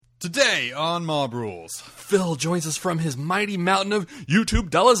Today on Mob Rules, Phil joins us from his mighty mountain of YouTube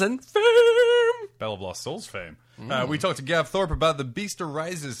dollars and fame. Battle of Lost Souls fame. We talked to Gav Thorpe about the Beast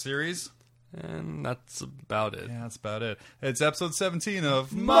Arises series. And that's about it. Yeah, that's about it. It's episode 17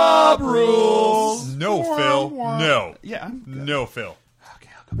 of Mob Rules. No, Phil. No. Yeah, I'm good. No, Phil. Okay,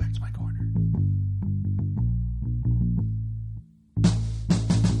 I'll go back to my corner.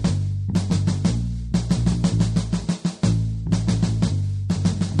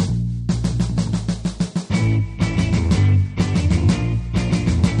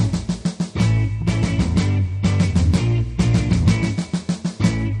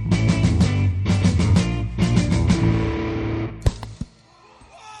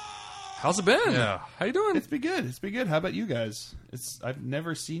 How's it been? Yeah. How you doing? It's been good. It's been good. How about you guys? I've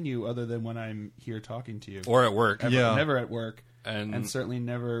never seen you other than when I'm here talking to you. Or at work. Ever. Yeah. Never at work. And certainly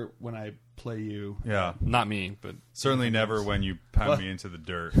never when I play you. Yeah. not me, but Certainly never when you pound me into the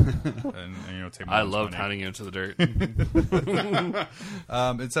dirt and take my I own love money. pounding you into the dirt.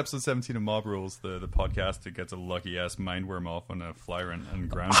 It's episode 17 of Mob Rules, the podcast that gets a lucky ass mindworm off on a flyer and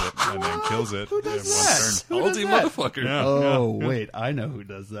grounds it and then kills it. Who does in one that? turn. Who does Salty that? motherfucker. Yeah. Oh, wait. I know who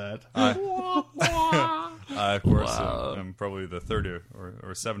does that. Of course, Wow. I'm probably the 30th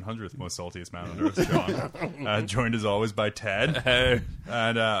or 700th most saltiest man on earth, John. Joined as always by Ted. Hey,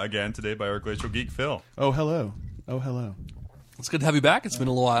 And again today by our Glacial Geek, Phil. Oh, hello. Oh, hello. it's good to have you back. It's been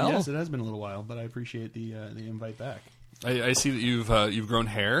a little while. Yes, it has been a little while, but I appreciate the invite back. I see that you've grown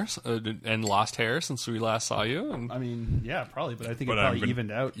hair and lost hair since we last saw you. And I mean, yeah, probably, but I think But it I'm probably gonna-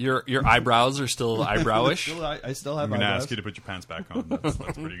 evened out. your eyebrows are still eyebrowish. I still have I'm going to eyebrows. ask you to put your pants back on. That's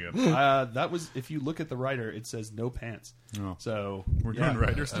pretty good. That was, if you look at the writer, it says no pants. Oh. So We're doing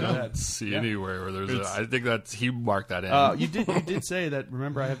writer still? I don't see anywhere where there's It's- I think that he marked that in. You did say that.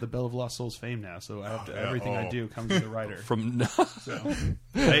 Remember, I have the Bell of Lost Souls fame now, so I have to, yeah. everything I Oh. do comes with the writer. From I Part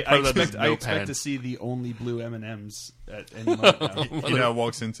of that is expect no to pants. see the only blue M&Ms at any moment now. He now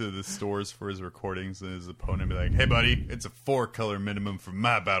walks into the stores for his recordings and his opponent be like, hey buddy, it's a 4-color minimum for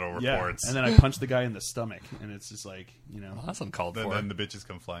my battle Yeah, reports. and then I punch the guy in the stomach, and it's just like, that's uncalled then, for. then the bitches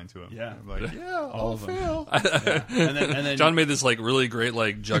come flying to him. Yeah. I'm like, yeah, all of them. Phil. Yeah. And then John made this like really great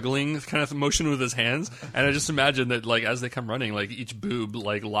like juggling kind of motion with his hands, and I just imagine that like as they come running, like each boob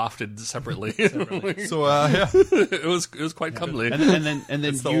like lofted separately. So yeah, it was quite comely. and then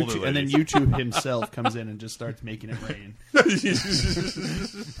It's the older YouTube himself comes in and just starts making it rain.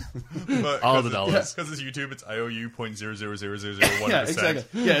 All the dollars. because it's YouTube. It's IOU 0.00001%. Yeah,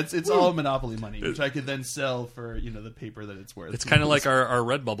 exactly. Yeah, it's all monopoly money, which I could then sell for the paper that it's worth. It's kind of like our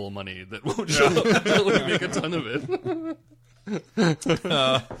Redbubble money that won't show up until we make a ton of it.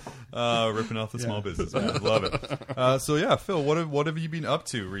 Ripping off the small business. Man. Love it. So yeah, Phil, what have you been up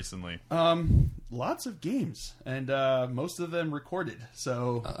to recently? Lots of games, and most of them recorded.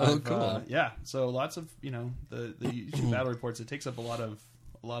 So cool. Yeah, so lots of the YouTube battle reports. It takes up a lot of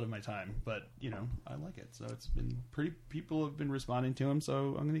my time, but I like it. So it's been pretty. People have been responding to them,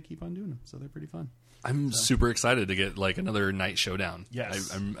 so I'm going to keep on doing them. So they're pretty fun. I'm super excited to get like another night showdown.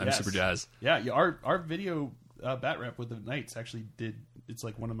 Yes, I'm Yes. super jazzed. Yeah, our video bat rep with the Knights actually did. It's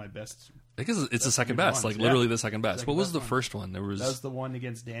like one of my best. I guess it's the second good best, ones, like yeah. literally the second best. Second what was best the one. first one? There was That was the one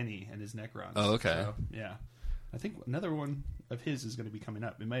against Danny and his Necrons. Oh, okay. So, yeah. I think another one of his is going to be coming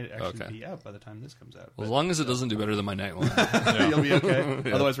up. It might actually be out by the time this comes out. well, as long as it doesn't do better than my night one. You'll be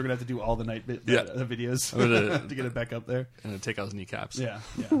okay. Otherwise, we're going to have to do all the night videos gonna- to get it back up there. And take out his kneecaps. Yeah.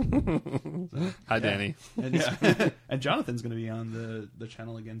 Hi, Danny. And, and Jonathan's going to be on the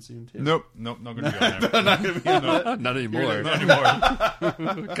channel again soon, too. Nope, not going to be on there. Not going to be on that. Not anymore. Not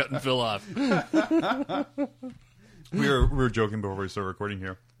anymore. Cutting Phil off. we were joking before we started recording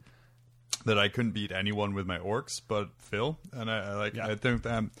here that I couldn't beat anyone with my orcs but Phil, and I think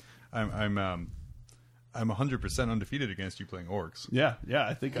that I'm 100% undefeated against you playing orcs. Yeah.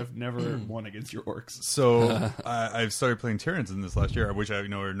 I think I've never won against your orcs. So I've started playing Tyranids in this last year, which I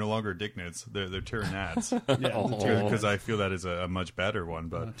know are no longer Dicknads. They're Tyranids. Yeah. Because I feel that is a much better one.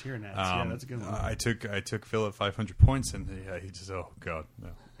 But Tyranids. Yeah, that's a good one. I took Phil at 500 points, and he just god no.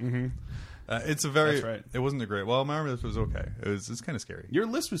 Mm-hmm. It's a very. That's right. It wasn't a great. Well, my armor list was okay. It's kind of scary. Your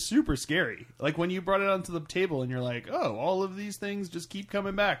list was super scary. Like when you brought it onto the table and you're like, oh, all of these things just keep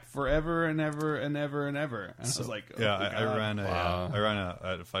coming back forever and ever and ever and ever. And I was like, oh, Yeah, my I God. ran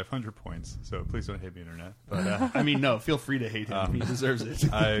at 500 points. So please don't hate me, internet. But I mean, no, feel free to hate him. He deserves it.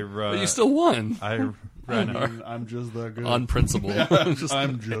 but You still won I ran. I'm just that good. on principle. Just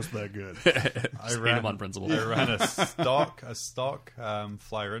I'm just that good. hate him on principle. I ran a stock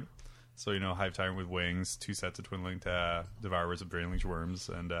Flyrant. So, Hive Tyrant with wings, 2 sets of Twin-Linked Devourers of Drainlinked Worms,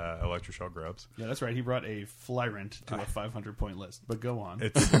 and Electroshock Grubs. Yeah, that's right. He brought a Flyrant to a 500-point list. But go on.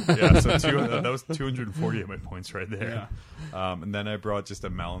 That was 240 of my points right there. Yeah. And then I brought just a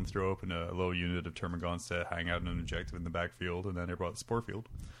Malanthrope and a low unit of Termagants to hang out in an objective in the backfield, and then I brought Sporefield.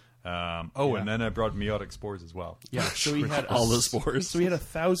 And then I brought Meotic Spores as well. Yeah, so he had all the spores. So he had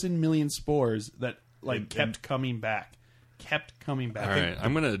 1,000 million spores that kept coming back. All right,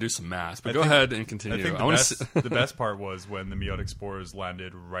 I'm going to do some math, but go ahead and continue. I think the best part was when the Meotic Spores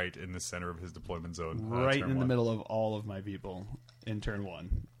landed right in the center of his deployment zone. Right turn in the one. middle of all of my people in turn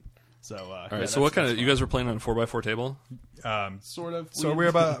 1. So, all right. So what kind of? You guys were playing on a 4x4 table? Sort of. So we're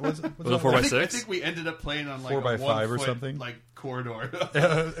about was it a 4x6? I think we ended up playing on like 4x5 a or something, like corridor.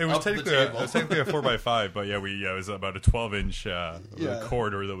 it was up the technically table. a 4x5, but it was about a 12-inch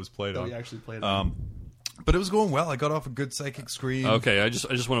corridor that was played that on. we actually played on. But it was going well. I got off a good psychic scream. Okay, I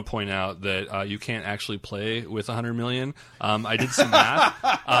just want to point out that you can't actually play with 100 million. I did some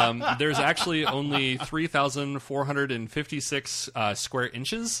math. There's actually only 3,456 square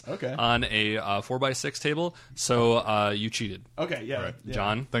inches on a 4x6 table, so you cheated. Okay, yeah, Right. yeah.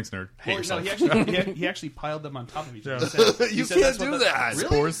 John? Thanks, nerd. Hate yourself. He actually piled them on top of each other. You can't do that.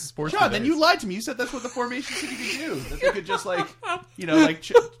 Really? Spores John, for then days. you lied to me. You said that's what the formation said you could do. That they could just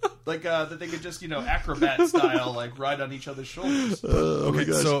that they could just acrobat style ride on each other's shoulders.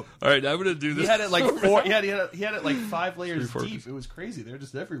 Okay, so All right, I'm going to do this. He had it like 4. He had it like 5 layers deep. It was crazy. They're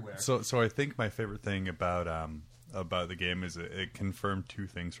just everywhere. So I think my favorite thing about the game is it confirmed 2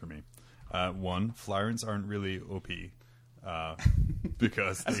 things for me. One, Flyrants aren't really OP.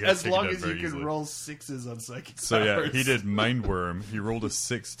 Because they as get long taken as out you very can easily. roll 6s on psychic So powers. he did Mindworm. He rolled a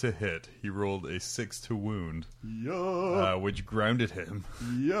 6 to hit. He rolled a 6 to wound, which grounded him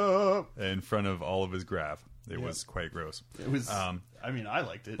in front of all of his graph. It was quite gross. It was. I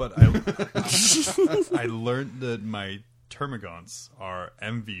liked it. But I learned that my Termagants are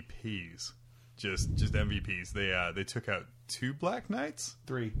MVPs. Just MVPs. They took out 2 Black Knights?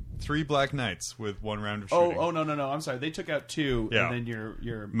 3 Black Knights with 1 round of shooting. Oh no! I'm sorry. They took out 2, Yeah. and then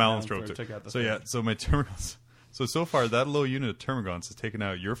your Malanthrope took out the. So my Termagants. So far that low unit of Termagants has taken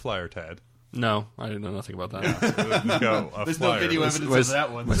out your flyer, Tad. No, I didn't know nothing about that. We've got a There's flyer. no video evidence of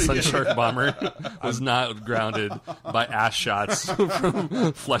that one. My Sun Shark bomber was not grounded by ass shots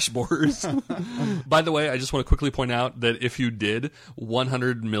from flesh borers. By the way, I just want to quickly point out that if you did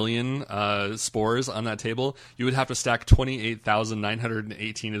 100 million spores on that table, you would have to stack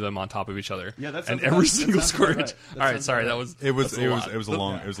 28,918 of them on top of each other. Yeah, that's and every single square inch. All right, sorry, that was It was that's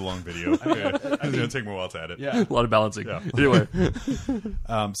a long video. It was gonna take me a while to edit. Yeah. a lot of balancing. Yeah. Anyway,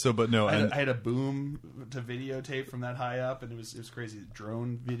 But no, I had a boom to videotape from that high up, and it was crazy.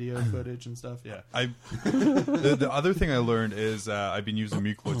 Drone video footage and stuff. Yeah. The other thing I learned is I've been using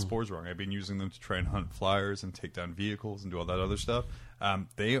Mucoid Spores wrong. I've been using them to try and hunt flyers and take down vehicles and do all that other stuff.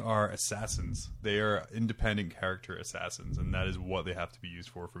 They are assassins. They are independent character assassins, and that is what they have to be used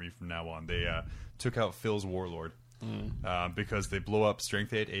for me from now on. They took out Phil's Warlord because they blow up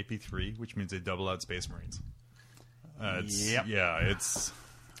Strength 8 AP3, which means they double out Space Marines.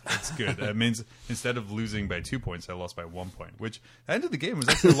 It's good. It means instead of losing by 2 points, I lost by 1 point, which at the end of the game was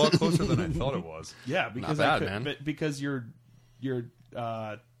actually a lot closer than I thought it was. Yeah, because Not bad, man. Because you're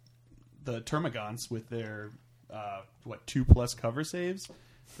the Termagants with their 2+ cover saves.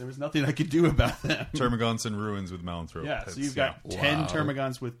 There was nothing I could do about them. Termagants and Ruins with Malanthrope. Yeah, so you've got 10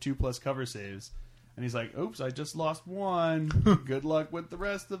 Termagants with 2+ cover saves. And he's like, oops, I just lost 1. Good luck with the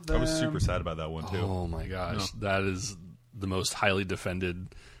rest of them. I was super sad about that one, too. oh my gosh, that is the most highly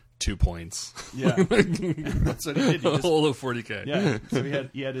defended 2 points. Yeah. That's what he did. He just, All of 40K. yeah. So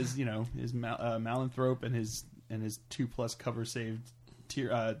he had his Malanthrope and his 2+ cover saved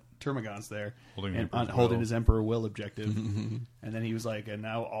Termagants there, holding his Emperor Will objective. And then he was like, and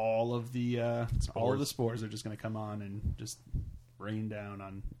now all of the spores are just going to come on and just rain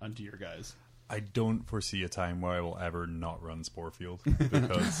down onto your guys. I don't foresee a time where I will ever not run Sporefield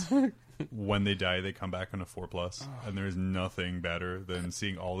because when they die, they come back on a 4+, and there's nothing better than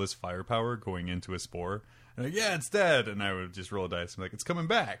seeing all this firepower going into a spore. And like, yeah, it's dead, and I would just roll a dice and be like, it's coming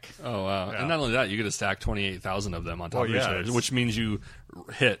back. Oh wow! Yeah. And not only that, you get to stack 28,000 of them on top of each yeah, other, which means you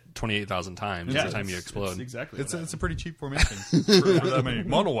hit 28,000 times every time you It's explode. exactly. It's a pretty cheap formation for that many.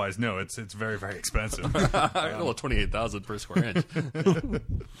 Model wise, no, it's very, very expensive. Well, 28,000 per square inch.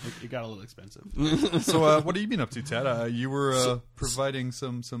 It got a little expensive. So, what have you been up to, Ted? You were providing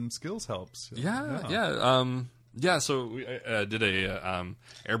some skills helps. Yeah. So we did a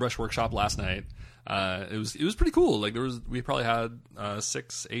airbrush workshop last night. It was pretty cool. Like we probably had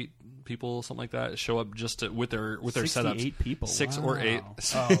 6-8 people, something like that, show up just with their setups. 68 people. 6 wow. or 8.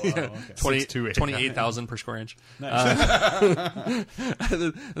 Oh, okay. 28,000 per square inch. Nice.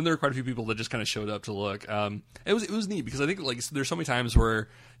 And there were quite a few people that just kind of showed up to look. It was neat because I think like there's so many times where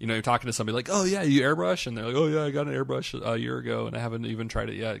you're talking to somebody like, oh yeah, you airbrush, and they're like, oh yeah, I got an airbrush a year ago and I haven't even tried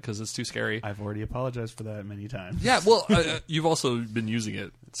it yet because it's too scary. I've already apologized for that many times. Yeah, well, you've also been using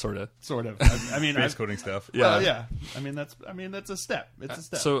it, sort of. I mean, Base coding stuff. Yeah. Well, yeah. I mean, that's a step. It's a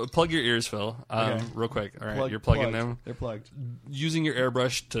step. So plug your ears, Phil, Okay. real quick. All right, you're plugging plugged. them. They're plugged. Using your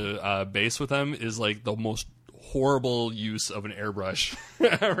airbrush to base with them is like the most horrible use of an airbrush.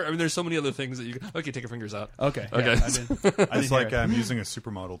 I mean, there's so many other things that you. Okay, take your fingers out. Okay. Okay. Yeah, I didn't It's like hear it. using a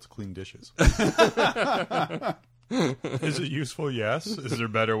supermodel to clean dishes. Is it useful? Yes. Is there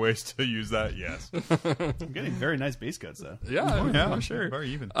better ways to use that? Yes. I'm getting very nice base cuts though. Yeah, I'm sure.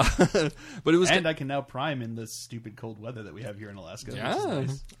 Very even. But it was And I can now prime in this stupid cold weather that we have here in Alaska. yeah. Which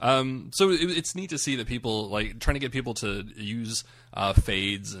is nice. So it's neat to see that people like trying to get people to use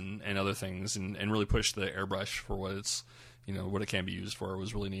fades and other things and really push the airbrush for what it's what it can be used for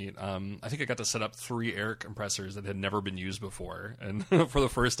was really neat. I think I got to set up 3 air compressors that had never been used before, and for the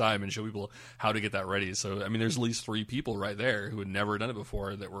first time, and show people how to get that ready. So I mean, there's at least 3 people right there who had never done it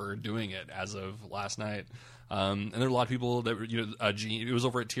before that were doing it as of last night. And there were a lot of people that were, Gene, it was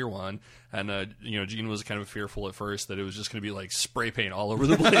over at Tier 1, and, Gene was kind of fearful at first that it was just going to be like spray paint all over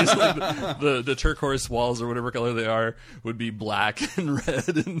the place. Like the turquoise walls or whatever color they are would be black and red.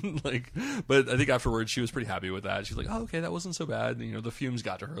 And but I think afterwards she was pretty happy with that. She was like, oh, okay, that wasn't so bad. And, the fumes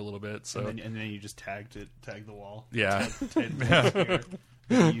got to her a little bit. So And then you just tagged the wall. Yeah.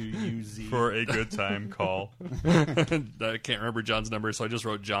 UZ. For a good time, call. I can't remember John's number, so I just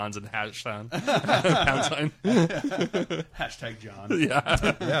wrote John's and hashtag pound sign. Hashtag John.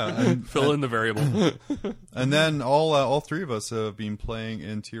 Yeah. Yeah. Fill in the variable. And then all 3 of us have been playing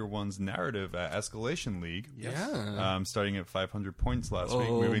in Tier 1's narrative Escalation League. Yeah. Starting at 500 points last week,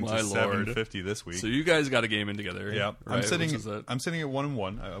 Oh, moving my to Lord. 750 this week. So you guys got a game in together. Yeah, Right? I'm sitting Which is that? at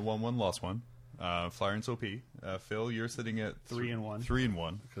 1-1. I won 1, lost 1. Flyer OP. Phil, you're sitting at 3-1.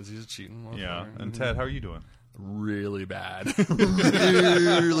 3-1. Because he's cheating. Yeah. And Ted, how are you doing? Really bad.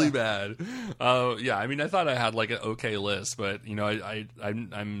 Really bad. Yeah, I mean, I thought I had like an okay list, but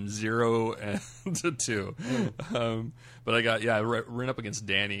I'm 0 and 2. But I got I ran up against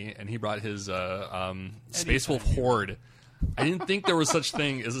Danny, and he brought his Space Wolf Horde. I didn't think there was such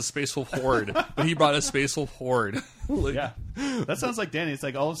thing as a Space Wolf Horde, but he brought a Space Wolf Horde. Yeah, that sounds like Danny. It's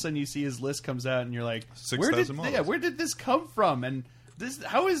like all of a sudden you see his list comes out, and you're like, 6,000 models. where did this come from? And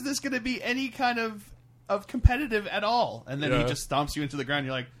how is this going to be any kind of competitive at all? And then he just stomps you into the ground.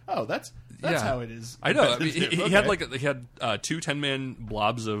 You're like, oh, that's how it is. I know. I mean, he Okay. had 2 10-man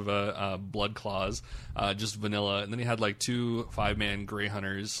blobs of blood claws, just vanilla, and then he had like 2 5-man gray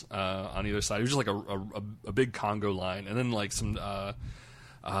hunters on either side. It was just like a big Congo line, and then like some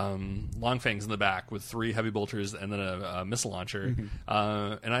long fangs in the back with 3 heavy bolters and then a missile launcher.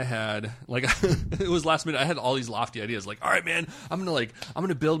 And I had it was last minute. I had all these lofty ideas. Like, all right, man, I'm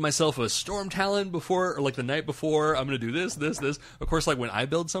gonna build myself a storm talon before, or like the night before. I'm gonna do this. Of course, like when I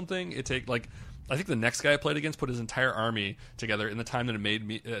build something, I think the next guy I played against put his entire army together in the time that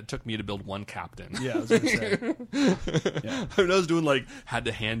it took me to build 1 captain. Yeah, I was going to say. Yeah. I was doing had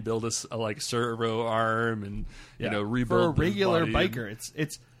to hand build a servo arm and rebuild for a regular his body biker.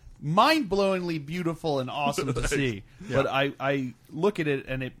 It's mind-blowingly beautiful and awesome to see. But I look at it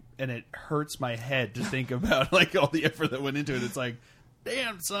and it hurts my head to think about like all the effort that went into it. It's like,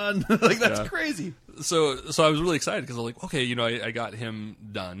 damn, son, like that's crazy. So I was really excited because I'm like, okay, I got him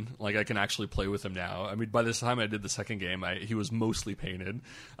done. Like I can actually play with him now. I mean, by this time I did the second game, he was mostly painted.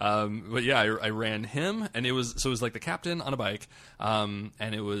 But yeah, I ran him, and it was like the captain on a bike, and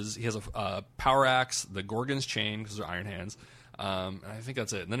he has a power axe, the Gorgon's chain because they're iron hands. And I think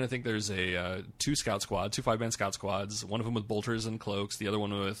that's it. And then I think there's 2 scout squads, 2 5-man scout squads. One of them with bolters and cloaks, the other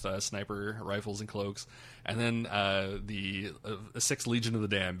one with sniper rifles and cloaks, and then the 6 Legion of the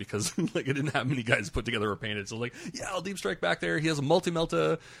Damned because I didn't have many guys put together or painted. So I'll deep strike back there. He has a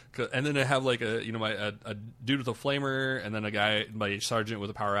multi-melta, and then I have a dude with a flamer, and then a guy, my sergeant with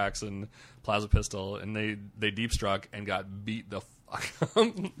a power axe and plasma pistol, and they deep struck and got beat the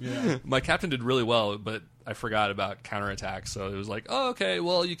Yeah. My captain did really well, but I forgot about counterattack, so it was like, oh, okay,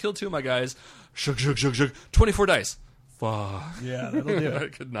 well, you killed 2 of my guys. Shook. 24 dice. Fuck. Yeah, that'll do I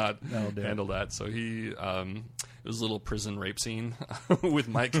it. could not handle that. So it was a little prison rape scene with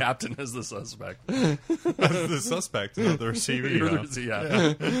my captain as the suspect. The suspect, not the receiver.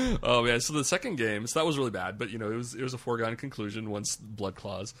 Yeah. Oh yeah. So the second game, so that was really bad, but it was a foregone conclusion once Blood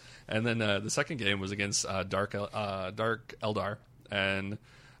Claws, and then the second game was against Dark Eldar, and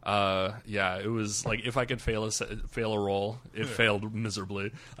Yeah, it was like if I could fail a roll, it failed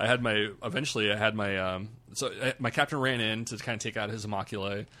miserably. I had my captain ran in to kind of take out his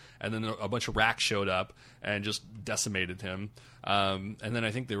Homunculi, and then a bunch of racks showed up and just decimated him. And then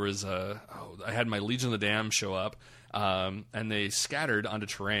I think there was I had my Legion of the Damned show up. And they scattered onto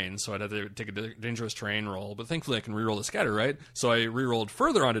terrain, so I'd have to take a dangerous terrain roll. But thankfully, I can reroll the scatter, right? So I rerolled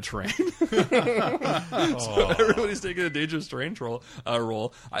further onto terrain. So everybody's taking a dangerous terrain roll.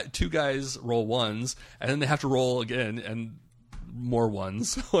 Two guys roll ones, and then they have to roll again, and more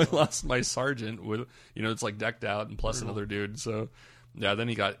ones. So I lost my sergeant with, it's like decked out, and plus another dude. So. Yeah, then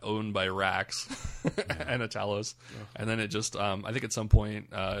he got owned by Rax and Atalos. And then it just, I think at some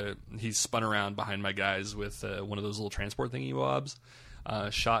point, he spun around behind my guys with one of those little transport thingy bobs,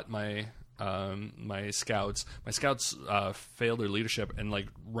 shot my scouts. My scouts failed their leadership and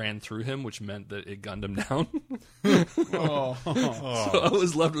ran through him, which meant that it gunned him down. So I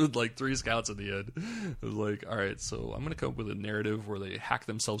was left with 3 scouts at the end. It was like, all right, so I'm going to come up with a narrative where they hack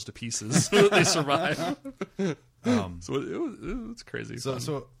themselves to pieces so that they survive. So it was crazy.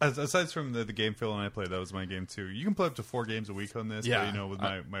 So aside from the game Phil and I played, that was my game too. You can play up to 4 games a week on this. Yeah. But, with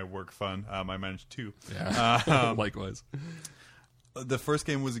my work fun, I managed 2. Yeah. Likewise. The first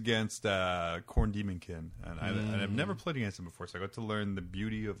game was against Khorne Demonkin, and I've never played against him before, so I got to learn the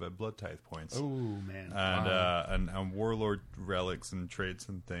beauty of Blood Tithe points. Oh man! And Warlord relics and traits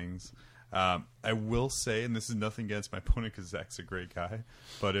and things. I will say, and this is nothing against my opponent because Zach's a great guy,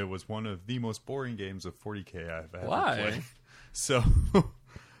 but it was one of the most boring games of 40k I've ever played.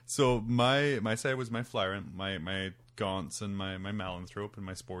 So my side was my Flyrant, my Gaunts, and my Malanthrope, and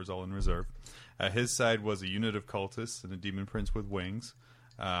my Spores all in reserve. His side was a unit of cultists and a demon prince with wings,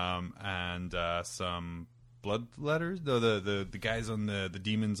 and some bloodletters. No, the guys on the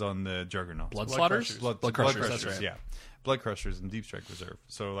demons on the Juggernauts. Blood Crushers. Blood Crushers. That's right. Yeah, Blood Crushers and Deep Strike reserve.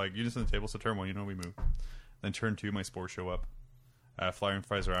 So units on the table. So turn 1, we move. Then turn 2, my Spores show up. Flyrant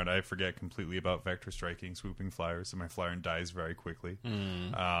flies around. I forget completely about vector striking, swooping flyers, and my Flyrant dies very quickly.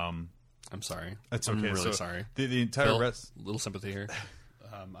 I'm sorry. That's okay. I'm really sorry. The entire Phil, rest. Little sympathy here.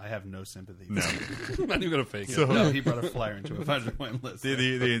 I have no sympathy. No. I'm not even gonna fake it. No, he brought a flyer into a 500-point list.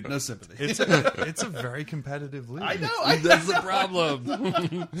 No sympathy. It's a very competitive league. I know. That's the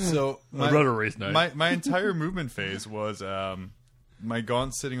problem. So my entire movement phase was my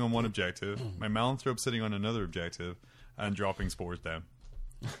Gaunt sitting on one objective, my Malanthrope sitting on another objective, and dropping Spores down.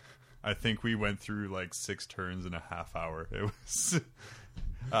 I think we went through 6 turns in a half hour. It was.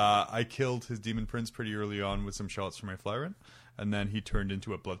 I killed his Demon Prince pretty early on with some shots from my Flyrant. And then he turned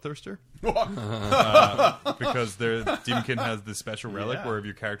into a Bloodthirster. Because Demonkin has this special relic where if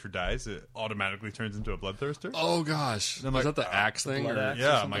your character dies, it automatically turns into a Bloodthirster. Oh, gosh. Is that the axe thing?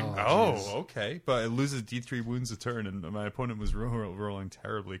 Yeah, I'm like, okay. But it loses D3 wounds a turn, and my opponent was rolling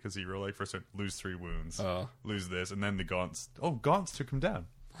terribly because he rolled first turn, lose 3 wounds, lose this, and then the Gaunts. Oh, Gaunts took him down.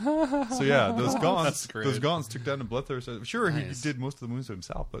 So yeah, those Gaunts took down a Bloodthirster. Sure, he did most of the wounds to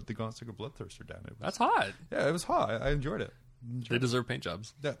himself, but the Gaunts took a Bloodthirster down. That's hot. Yeah, it was hot. I enjoyed it. They deserve paint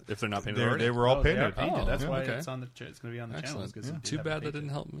jobs. Yeah. If they're not painted already. They were all painted. That's why it's on it's going to be on the channel. Too bad that didn't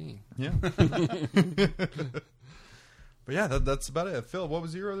help me. Yeah. But yeah, that's about it. Phil, what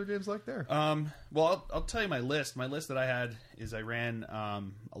was your other games like there? Well, I'll tell you my list. My list that I had is I ran a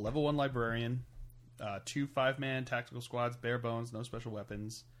level 1 librarian, 2 5-man tactical squads, bare bones, no special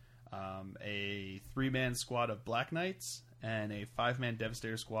weapons, a 3-man squad of Black Knights, and a 5-man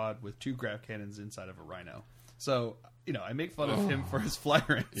Devastator squad with 2 grav cannons inside of a Rhino. So, I make fun of him for his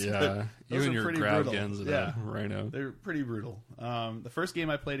Flyrants. Yeah, you and your grav cannons and a Rhino. They're pretty brutal. The first game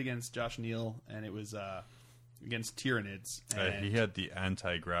I played against Josh Neal, and it was against Tyranids. He had the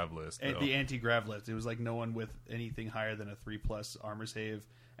anti-grav list. The anti-grav list. It was no one with anything higher than a 3+ armor save,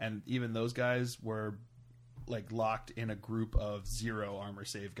 and even those guys were locked in a group of 0 armor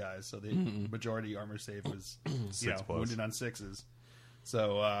save guys. So the majority armor save was wounded on 6s.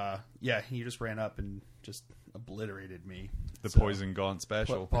 So he just ran up and just obliterated me. The Poison Gaunt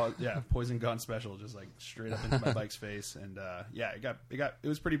special. Poison Gaunt special, just straight up into my bike's face, and it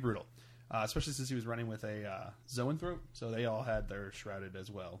was pretty brutal. Especially since he was running with a Zoanthrope, so they all had their shrouded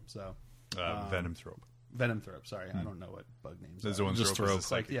as well. So Venomthrope, sorry, I don't know what bug names. The Zoanthrope is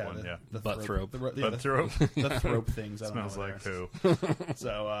the one. The Buttthrope. The thrope things. I don't Smells know like poo.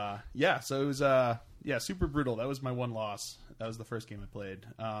 So so it was super brutal. That was my one loss. That was the first game I played.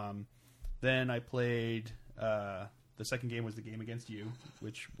 Then I played the second game was the game against you,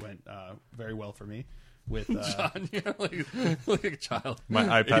 which went very well for me. With John, you're like a child.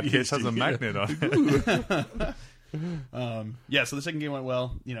 My iPad case has a magnet on it. So the second game went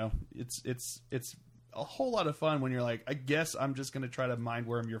well. It's a whole lot of fun when you're like, I guess I'm just going to try to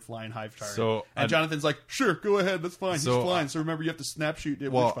mindworm your flying hive tyrant. So, and Jonathan's like, sure, go ahead, that's fine. He's flying. So remember, you have to snap shoot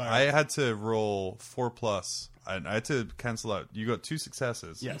it. Well, I had to roll 4+. And I had to cancel out. You got 2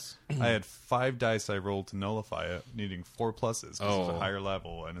 successes. Yes. I had 5 dice I rolled to nullify it, needing 4 pluses because it was a higher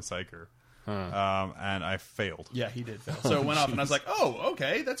level and a psyker. And I failed. Yeah, he did fail. So it went off, and I was like, oh,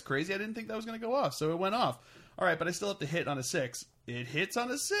 okay, that's crazy. I didn't think that was going to go off. So it went off. All right, but I still have to hit on a 6. It hits on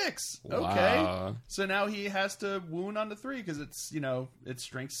a 6. Okay. Wow. So now he has to wound on the 3 because it's, it's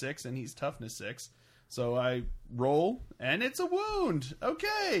strength 6 and he's toughness 6. So I roll, and it's a wound.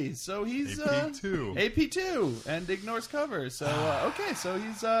 Okay, so he's AP2. AP2 and ignores cover. So okay, so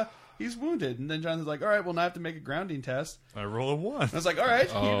he's wounded. And then Jonathan's like, all right, well now I have to make a grounding test. I roll a 1. I was like, all right,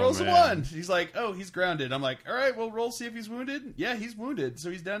 he rolls a 1. He's like, oh, he's grounded. I'm like, all right, well, roll, see if he's wounded. Yeah, he's wounded.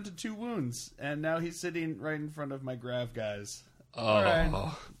 So he's down to 2 wounds, and now he's sitting right in front of my grav guys. All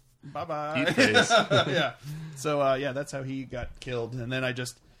right, bye-bye. Yeah. So yeah, that's how he got killed. And then I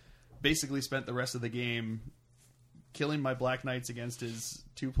just basically spent the rest of the game killing my Black Knights against his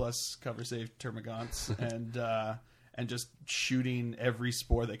 2+ cover save Termagants and just shooting every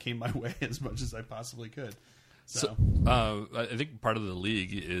spore that came my way as much as I possibly could. So I think part of the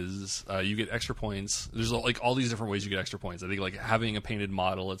league is you get extra points. There's like all these different ways you get extra points. I think like having a painted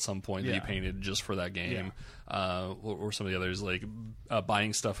model at some point that you painted just for that game, or some of the others, like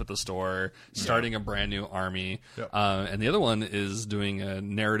buying stuff at the store, starting a brand new army, and the other one is doing a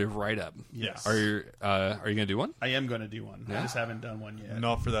narrative write up. Yes. Are you going to do one? I am going to do one. I just haven't done one yet.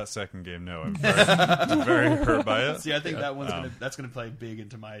 Not for that second game. No, I'm very hurt by it. See, I think that one's that's going to play big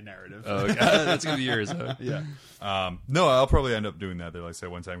into my narrative. Okay. That's going to be yours. Yeah. No, I'll probably end up doing that. Like I said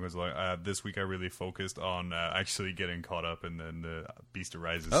one time, because this week I really focused on actually getting caught up in the Beast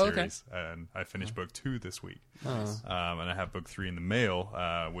Arises series, and I finished book 2 this week, and I have book 3 in the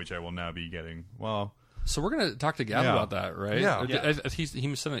mail, which I will now be getting. Well, so we're gonna talk to Gab about that, right? Yeah. He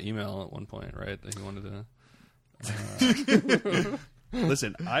sent an email at one point, right? That he wanted to.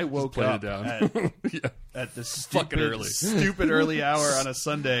 Listen, I woke up at the stupid early hour on a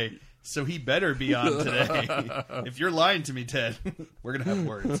Sunday. So he better be on today. If you're lying to me, Ted, we're going to have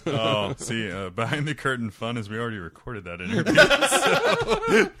words. Oh, see, behind the curtain fun is we already recorded that interview.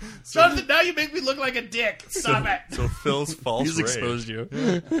 Jonathan, now you make me look like a dick. Stop it. So Phil's false He's exposed you.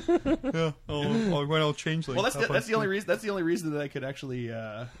 Yeah. I'll change. Well, that's the only reason. That's the only reason that I could actually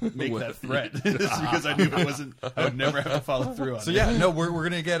make that threat, is because I knew I would never have to follow through on it. So yeah, no, we're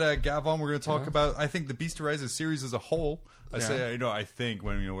going to get Gav on. We're going to talk about, I think, the Beast Arises series as a whole. I say, I think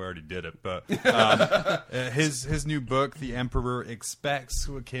when we already did it, but his new book, The Emperor Expects,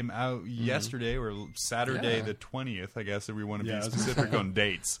 came out yesterday or Saturday the 20th, I guess, if we want to be specific on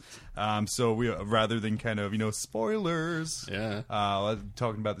dates. So we, rather than kind of spoilers,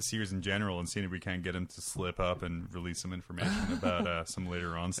 talking about the series in general and seeing if we can get him to slip up and release some information about some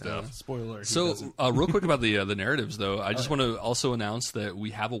later on stuff. Spoiler. So real quick about the narratives, though, I just want to also announce that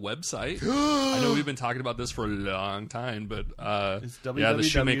we have a website. I know we've been talking about this for a long time, but it's the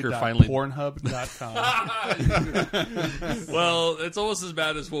Shoemaker finally Pornhub.com. Well, it's almost as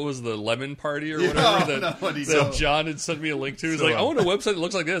bad as what was the Lemon Party or whatever that John had sent me a link to. He's like, I want a website that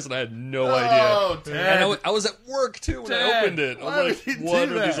looks like this, and I had no idea. Ted. And I was at work too when I opened it. I was like, what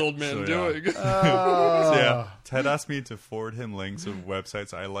are these old men doing? Ted asked me to forward him links of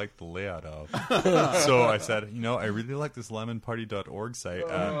websites I like the layout of. So I said, I really like this lemonparty.org site.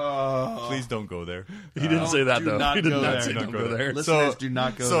 Please don't go there. He didn't say that, though. He did not say don't go there. Listeners, do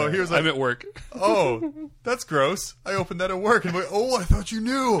not go there. So he was like, I'm at work. Oh, that's gross. I opened that at work. And I'm like, I thought you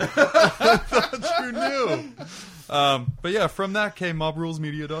knew. I thought you knew. But yeah, from that came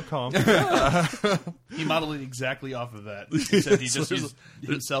mobrulesmedia.com. He modeled it exactly off of that. Except he just used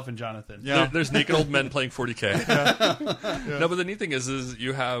himself and Jonathan. Yeah. There's naked old men playing 40K. No, but the neat thing is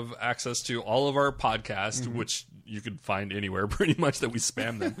you have access to all of our podcasts, which you could find anywhere pretty much that we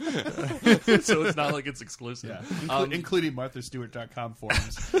spam them. So it's not like it's exclusive. Yeah. Including MarthaStewart.com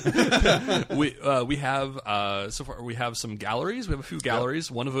forums. We have so far we have some galleries. We have a few galleries.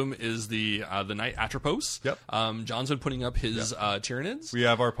 One of them is the Night Atropos. Yep. John's been putting up his Tyranids. We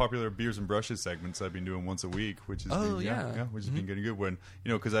have our popular beers and brushes segments I've been doing once a week, which has been which has been getting good. When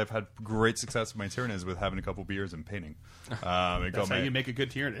because I've had great success with my Tyranids with having a couple beers and painting. That's how you make a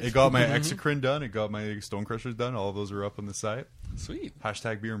good Tyranid. It got my Exocrine done. It got my Stonecrushers done. All of those are up on the site. Sweet.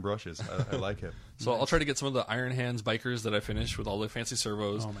 Hashtag beer and brushes. I like it. So I'll try to get some of the Iron Hands bikers that I finished with all the fancy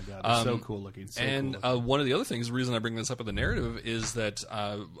servos. Oh my god, they're so cool looking. One of the other things, the reason I bring this up in the narrative, is that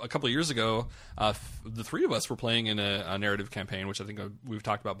a couple of years ago, the three of us were playing in a narrative campaign, which I think we've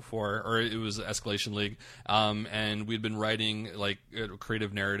talked about before, or it was Escalation League, and we'd been writing like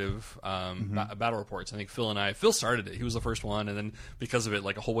creative narrative battle reports. I think Phil started it. He was the first one, and then because of it,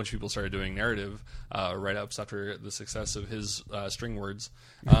 like a whole bunch of people started doing narrative write-ups after the success of his string words.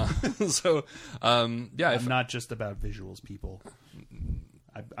 I'm not just about visuals, people.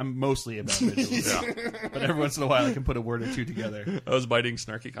 I'm mostly about visuals, but every once in a while I can put a word or two together. I was biting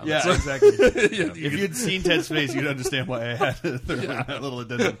snarky comments. Yeah, exactly. If you'd seen Ted's face, you'd understand why I had to throw in that little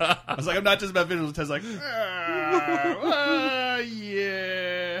addendum. I was like, I'm not just about visuals. Ted's like,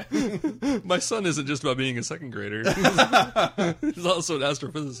 yeah. My son isn't just about being a second grader. He's also an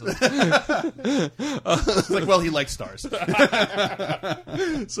astrophysicist. It's like, well, he likes stars.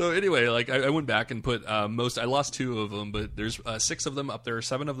 So anyway, like I went back and put I lost 2 of them, but there's 6 of them up there,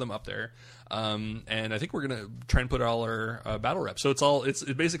 7 of them up there, and I think we're gonna try and put all our battle reps. So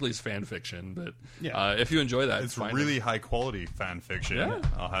it basically is fan fiction, but if you enjoy that, it's really high quality fan fiction. Yeah.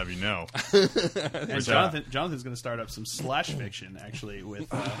 I'll have you know. And Jonathan's going to start up some slash fiction actually. With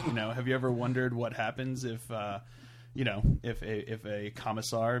have you ever wondered what happens if if a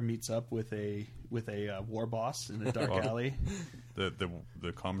commissar meets up with a war boss in a dark alley?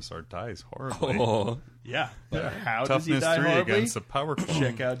 The commissar dies horribly. Oh. Yeah. But how Toughness does he die 3 horribly? against the power clone.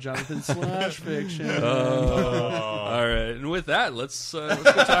 Check out Jonathan's slash fiction. All right, and with that, let's go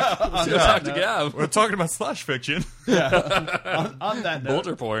talk to Gav. We're talking about slash fiction. On that note,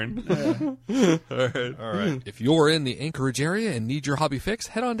 Bolter porn. All right. If you're in the Anchorage area and need your hobby fix,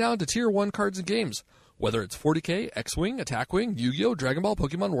 head on down to Tier 1 Cards and Games. Whether it's 40K, X-Wing, Attack Wing, Yu-Gi-Oh!, Dragon Ball,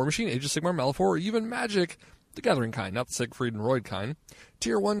 Pokemon, War Machine, Age of Sigmar, Malifaux, or even Magic, the Gathering kind, not the Siegfried and Roy kind,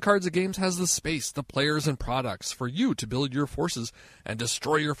 Tier 1 Cards and Games has the space, the players, and products for you to build your forces and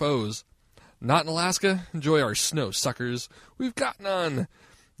destroy your foes. Not in Alaska? Enjoy our snow suckers. We've got none.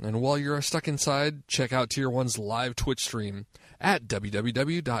 And while you're stuck inside, check out Tier 1's live Twitch stream at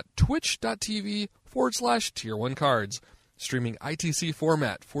www.twitch.tv/Tier1Cards. Streaming ITC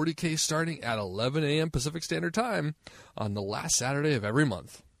format, 40K starting at 11 a.m. Pacific Standard Time on the last Saturday of every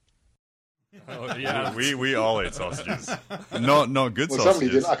month. Oh, yeah. We all ate sausages. No good well, sausages. Somebody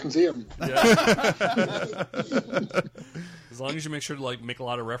did. I can see them. Yeah. As long as you make sure to make a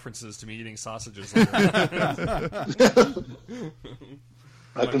lot of references to me eating sausages.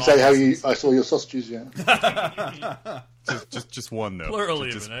 I can say how I saw your sausages. Yeah. Just one though. Plural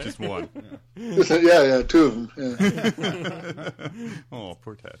just one. Yeah, 2 of them. Yeah. Oh,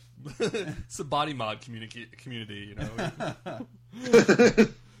 poor Ted. It's the body mod community,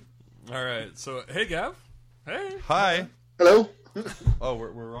 All right, so hey Gav. Hey. Hi. Hello. Oh,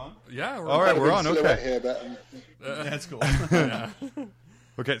 we're on. Yeah. All right, we're on. Okay. Here, but, that's cool.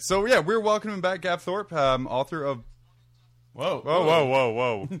 Okay, so yeah, we're welcoming back Gav Thorpe, author of.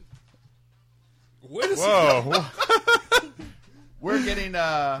 Whoa. Wait a second. Whoa. We're getting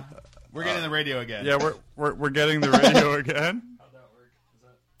the radio again. Yeah, we're getting the radio again. How'd that work?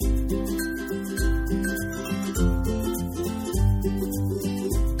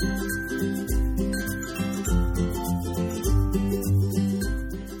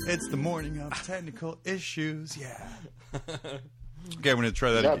 It's the morning of technical issues. Yeah. Okay, I'm going to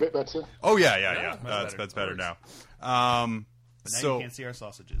try that a again. bit better. Oh, yeah. That's better now. But now you can't see our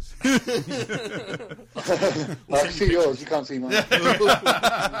sausages. I can see yours. You can't see mine.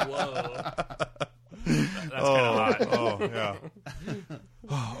 Whoa. That's kind of hot. Oh, yeah.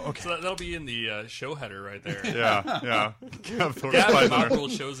 Oh, okay. So that'll be in the show header right there. Yeah. Gav Thorpe Gav spies and on Mongrel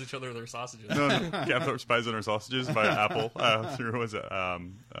shows each other their sausages. No. Gav Thorpe spies on our sausages by Apple through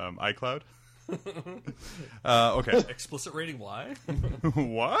iCloud. Okay. Explicit rating Y?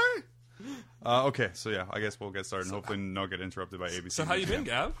 What? Okay, so yeah, I guess we'll get started and hopefully not get interrupted by ABC. So how you been,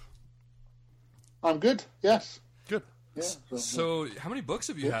 Gav? I'm good. Yes. Good. Yeah. So how many books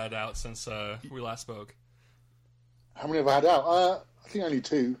have you had out since we last spoke? How many have I had out? I think only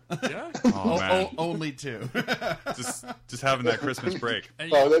 2. Yeah. Oh man, Only 2. just having that Christmas break.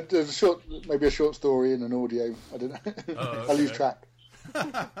 There's maybe a short story and an audio. I don't know. Oh, I lose track.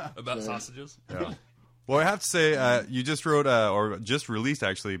 About sausages. Yeah. Well, I have to say, you just wrote, or just released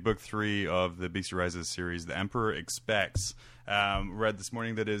actually, book 3 of the Beastie Rises series, The Emperor Expects. Read this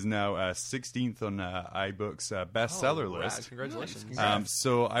morning that is now 16th on iBooks bestseller list. Congratulations.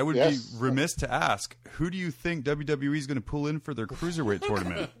 So I would be remiss to ask, who do you think WWE is going to pull in for their Cruiserweight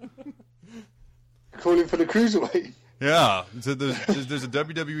tournament? Calling for the Cruiserweight. Yeah, so there's a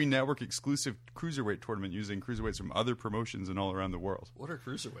WWE Network exclusive cruiserweight tournament using cruiserweights from other promotions and all around the world. What are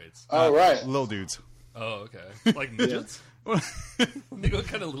cruiserweights? Oh, right. Little dudes. Oh, okay. Like midgets? They go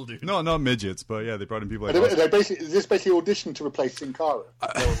kind of little dudes. No, not midgets, but yeah, they brought in people like Is this basically auditioned to replace Sin Cara? Is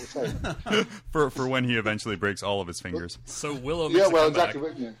that what we're saying? for when he eventually breaks all of his fingers. So Willow makes a comeback.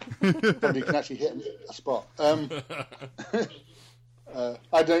 exactly. Yeah. Probably can actually hit a spot.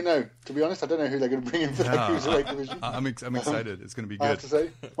 I don't know. To be honest, I don't know who they're going to bring in for that cruiserweight division. I'm excited. It's going to be I have good.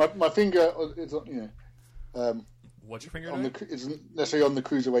 to say, my finger is What's your finger on doing? isn't necessarily on the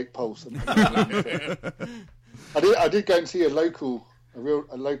cruiserweight pulse. I did go and see a local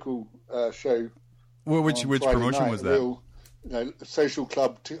show. Well, which promotion was that? Real, a social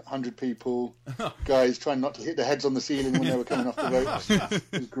club, 200 people, guys trying not to hit their heads on the ceiling when they were coming off the ropes. It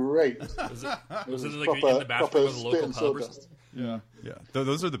was great. Was it like in the bathroom of a local pub or something? Yeah.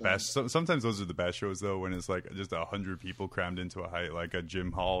 Those are the best. Sometimes those are the best shows though, when it's like just 100 people crammed into like a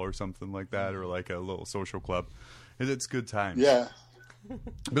gym hall or something like that, or like a little social club. It's good times. Yeah.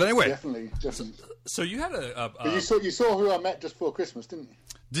 But anyway, definitely. So you had But you saw who I met just before Christmas, didn't you?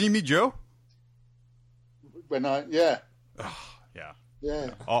 Did you meet Joe? Yeah.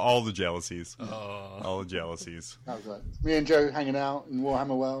 All the jealousies. All the jealousies. That was right. Me and Joe hanging out in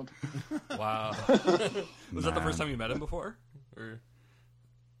Warhammer World. Wow. Was that the first time you met him before? Or?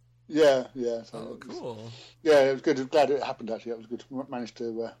 Yeah. So cool. Yeah, it was good. I'm glad it happened, actually. It was good. Managed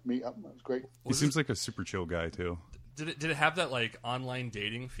to meet up. That was great. He seems like a super chill guy, too. Did it have that, like, online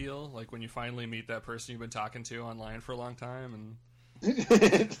dating feel? Like, when you finally meet that person you've been talking to online for a long time? And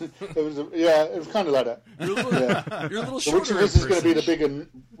it was kind of like that. You're a little shorter. Which of us is going to be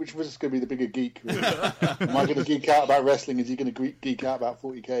the bigger geek? Really? Am I going to geek out about wrestling? Is he going to geek out about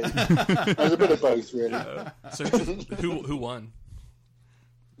 40k? There's a bit of both, really. So who won?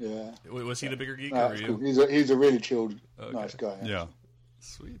 Yeah. Was he the bigger geek or were you? Cool. He's a really chilled, nice guy. Yeah.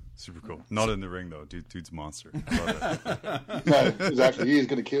 Sweet. Super cool. Not in the ring, though. Dude's a monster. I love it. No, exactly. He is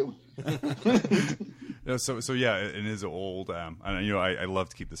going to kill. So yeah, in his old, and I love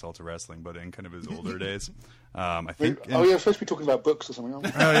to keep this all to wrestling, but in kind of his older days, I think. You're supposed to be talking about books or something, aren't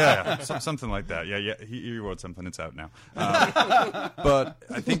we? Oh yeah. Something like that. Yeah. He wrote something. It's out now. But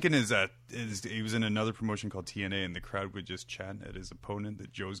I think in he was in another promotion called TNA, and the crowd would just chant at his opponent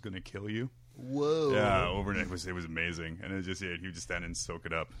that Joe's going to kill you. Whoa! Yeah, overnight it was amazing, and he would just stand and soak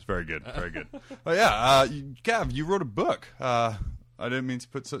it up. It's very good, very good. But yeah, Gav, you wrote a book. I didn't mean to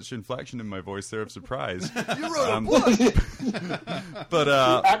put such inflection in my voice there of surprise. You wrote a book, but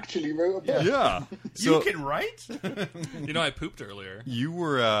you actually wrote a book. Yeah, so, you can write. I pooped earlier. You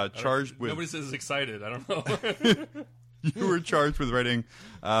were charged with. Nobody says excited. I don't know. You were charged with writing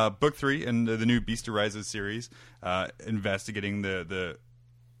book 3 in the new Beast Arises series, investigating the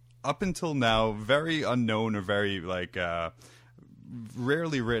up until now very unknown or very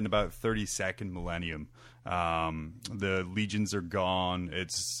rarely written about 32nd millennium. The legions are gone.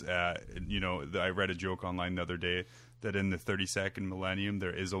 It's I read a joke online the other day that in the 32nd millennium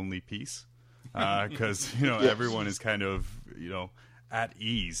there is only peace, because everyone is kind of at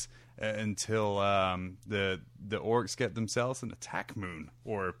ease until the orcs get themselves an attack moon,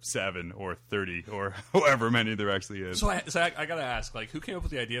 or 7 or 30 or however many there actually is. So I gotta ask, who came up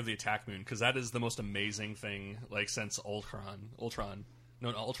with the idea of the attack moon? Because that is the most amazing thing since Ultron.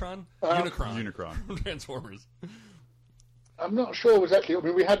 Unicron from Transformers. I'm not sure exactly. I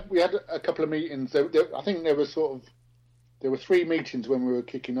mean, we had a couple of meetings. I think there were 3 meetings when we were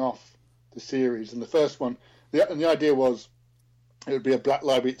kicking off the series, and the first one, the idea was it would be a Black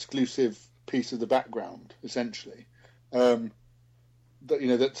Library exclusive piece of the background, essentially. So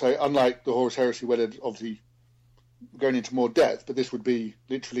unlike the Horus Heresy, where they're obviously going into more depth, but this would be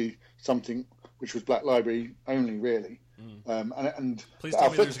literally something which was Black Library only, really. And our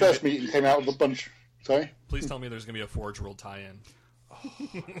first meeting came out with a bunch. Sorry. Please tell me there's going to be a Forge World tie-in.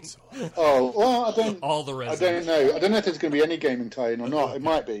 Well, I don't. All the resin. I don't know. I don't know if there's going to be any gaming tie-in or not. It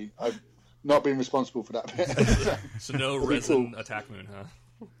might be. I've not been responsible for that bit. So no resin attack moon, huh?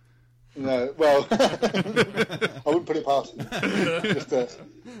 No. Well, I wouldn't put it past them.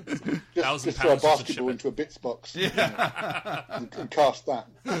 Just throw a basketball into a bits box and cast that.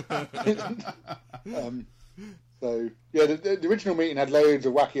 So yeah, the original meeting had loads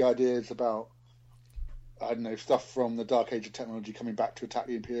of wacky ideas about, I don't know, stuff from the Dark Age of technology coming back to attack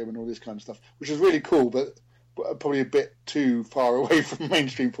the Imperium and all this kind of stuff, which was really cool, but probably a bit too far away from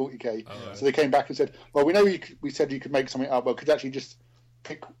mainstream 40k. Oh, right. So they came back and said, well, we know we said you could make something up, but could actually just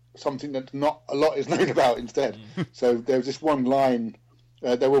pick something that not a lot is known about instead. So there was this one line,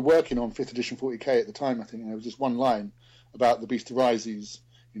 they were working on 5th edition 40k at the time, I think, and there was this one line about the Beast Arises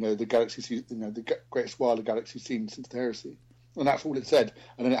the galaxy, the greatest war the galaxy's seen since the heresy, and that's all it said.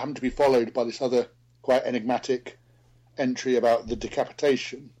 And then it happened to be followed by this other quite enigmatic entry about the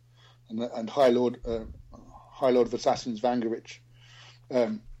decapitation and High Lord of Assassins Vangarich.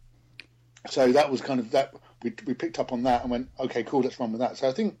 So that was kind of that. We picked up on that and went, okay, cool, let's run with that. So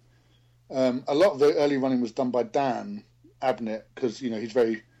I think a lot of the early running was done by Dan Abnett because he's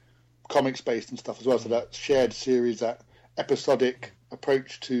very comics based and stuff as well. So that shared series, that episodic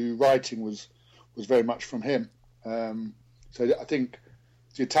approach to writing was very much from him. So I think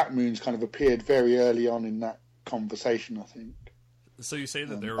the Attack Moons kind of appeared very early on in that conversation, I think. So you say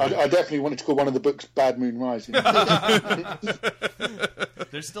that there were... I definitely wanted to call one of the books Bad Moon Rising.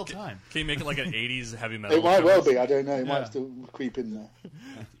 There's still time. Can you make it like an 80s heavy metal? It might well be. I don't know. It might still creep in there.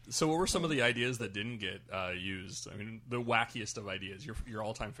 So what were some of the ideas that didn't get used? I mean, the wackiest of ideas, your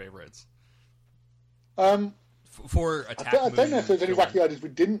all-time favorites? For Attack I don't know if there's any wacky ideas we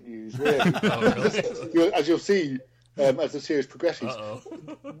didn't use, really. Really? As you'll see, as the series progresses,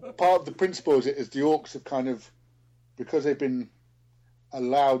 part of the principle is the Orcs have kind of, because they've been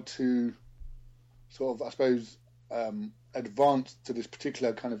allowed to sort of, I suppose, advance to this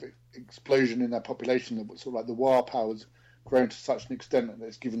particular kind of explosion in their population, that sort of like the war powers grown to such an extent that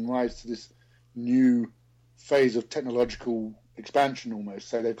it's given rise to this new phase of technological expansion almost.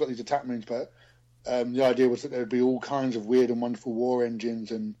 So they've got these Attack Moons, but the idea was that there would be all kinds of weird and wonderful war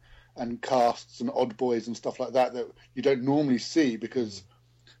engines and casts and odd boys and stuff like that you don't normally see, because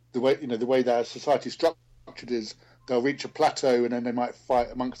the way their society is structured is they'll reach a plateau and then they might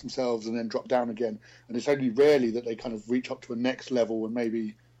fight amongst themselves and then drop down again. And it's only rarely that they kind of reach up to a next level and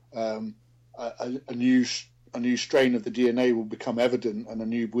maybe a new strain of the DNA will become evident and a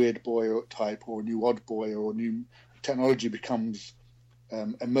new weird boy type or a new odd boy or a new technology becomes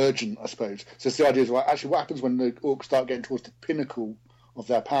emergent, I suppose. So it's the idea is, well, actually what happens when the Orcs start getting towards the pinnacle of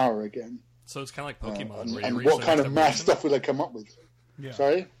their power again? So it's kind of like Pokemon. And what kind of mass stuff will they come up with? Yeah.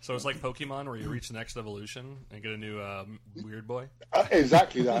 Sorry? So it's like Pokemon where you reach the next evolution and get a new weird boy?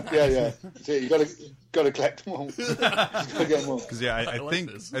 Exactly that. Yeah. So you got to collect them all. Got to get them all. Because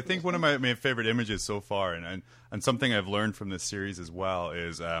I think one of my favorite images so far, and something I've learned from this series as well,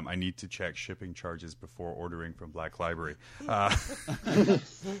 is I need to check shipping charges before ordering from Black Library. Because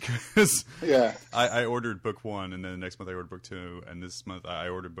I ordered book 1, and then the next month I ordered book 2, and this month I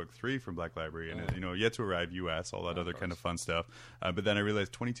ordered book 3 from Black Library, and it, yet to arrive US, all that other kind of fun stuff. But then I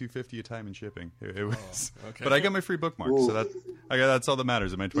realized $22.50 a time in shipping. It was, okay. But I got my free bookmark, so that's all that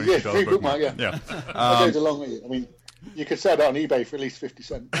matters. My $22 free bookmark. Yeah. That goes along with it. I mean, you could sell that on eBay for at least 50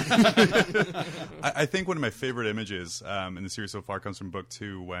 cents. I think one of my favorite images in the series so far comes from book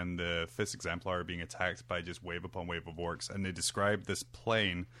 2, when the 5th Exemplar are being attacked by just wave upon wave of Orcs, and they describe this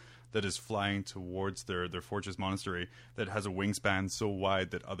plane that is flying towards their fortress monastery that has a wingspan so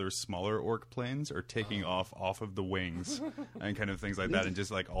wide that other smaller Orc planes are taking off of the wings and kind of things like that, and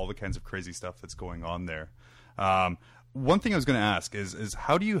just like all the kinds of crazy stuff that's going on there. One thing I was going to ask is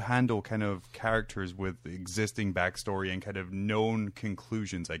how do you handle kind of characters with existing backstory and kind of known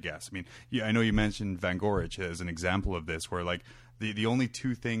conclusions, I guess? I mean, I know you mentioned Vangarich as an example of this, where like the only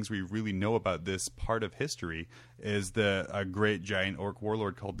two things we really know about this part of history is a great giant Orc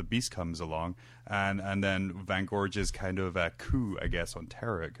warlord called the Beast comes along, and then Vangorich's kind of a coup, I guess, on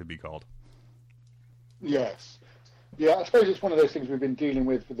Terra, it could be called. Yes. Yeah, I suppose it's one of those things we've been dealing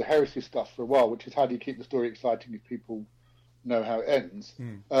with the heresy stuff for a while, which is how do you keep the story exciting if people know how it ends.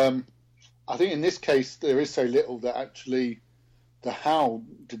 I think in this case there is so little that actually the how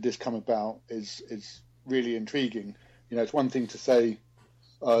did this come about is really intriguing. It's one thing to say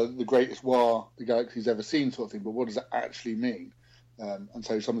the greatest war the galaxy's ever seen sort of thing, but what does it actually mean? And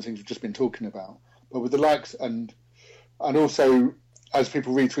so some of the things we've just been talking about. But with the likes and also as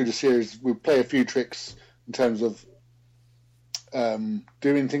people read through the series, we'll play a few tricks in terms of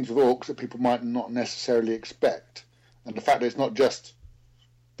doing things with Orcs that people might not necessarily expect, and the fact that it's not just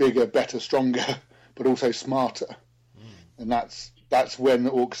bigger, better, stronger, but also smarter, and that's when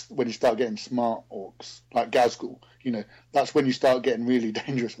when you start getting smart Orcs like Ghazghkull, that's when you start getting really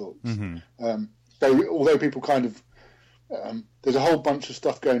dangerous Orcs. So although people kind of there's a whole bunch of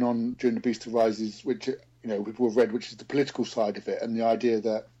stuff going on during the Beast Arises, which people have read, which is the political side of it, and the idea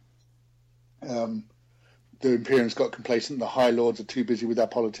that the Imperiums got complacent, the High Lords are too busy with their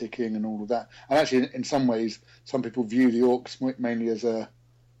politicking and all of that. And actually, in some ways, some people view the Orcs mainly as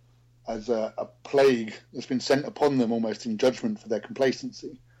a plague that's been sent upon them almost in judgment for their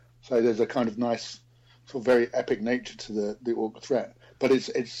complacency. So there's a kind of nice, sort of very epic nature to the Orc threat. But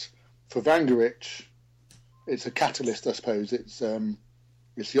it's for Vangarich, it's a catalyst, I suppose. It's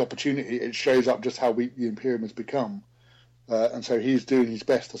the opportunity. It shows up just how weak the Imperium has become. and so he's doing his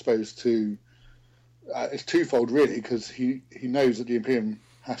best, I suppose, to. It's twofold, really, because he knows that the Imperium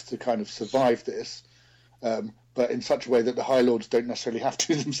has to kind of survive this, but in such a way that the High Lords don't necessarily have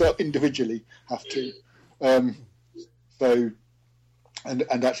to themselves individually have to. So, and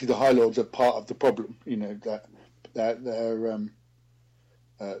actually, the High Lords are part of the problem. That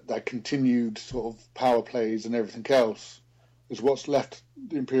their continued sort of power plays and everything else is what's left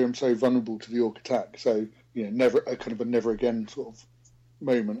the Imperium so vulnerable to the Orc attack. So, never a kind of a never again sort of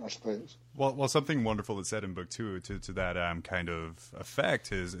moment, I suppose. Well, something wonderful that's said in book 2 to that kind of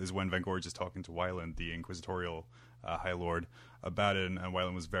effect is when Van Gorge is talking to Wyland, the Inquisitorial High Lord, about it, and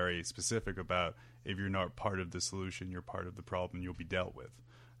Wyland was very specific about, if you're not part of the solution, you're part of the problem, you'll be dealt with,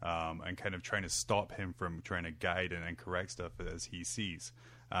 and kind of trying to stop him from trying to guide and correct stuff as he sees.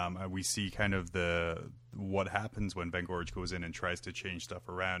 And we see kind of what happens when Van Gorge goes in and tries to change stuff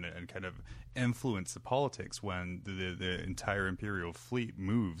around and kind of influence the politics when the entire Imperial fleet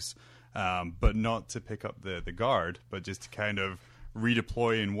moves, but not to pick up the guard, but just to kind of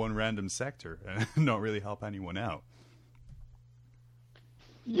redeploy in one random sector and not really help anyone out.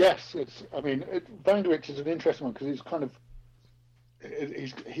 Yes, Van Gorge is an interesting one because he's kind of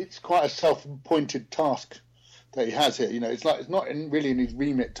he's quite a self-appointed task that he has here. It's not really in his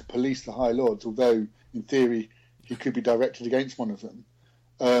remit to police the High Lords, although in theory he could be directed against one of them.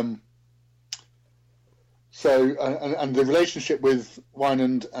 And the relationship with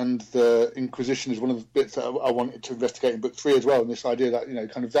Wyland and the Inquisition is one of the bits that I wanted to investigate in book 3 as well. And this idea that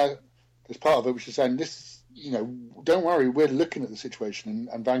kind of that there's part of it which is saying this, don't worry, we're looking at the situation,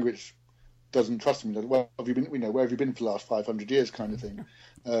 and Van Gorge doesn't trust him. Well, have you been? Where have you been for the last 500 years, kind of thing.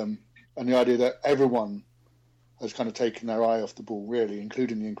 And the idea that everyone has kind of taken their eye off the ball, really,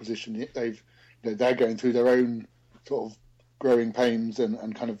 including the Inquisition. They're going through their own sort of growing pains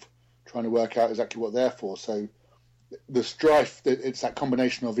and kind of trying to work out exactly what they're for. So the strife, it's that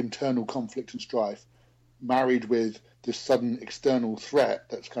combination of internal conflict and strife, married with this sudden external threat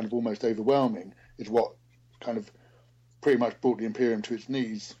that's kind of almost overwhelming, is what kind of pretty much brought the Imperium to its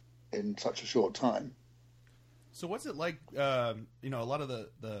knees in such a short time. So what's it like? A lot of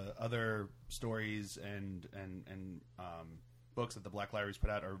the other stories and books that the Black Libraries put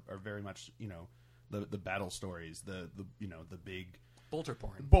out are very much the battle stories, the big bolter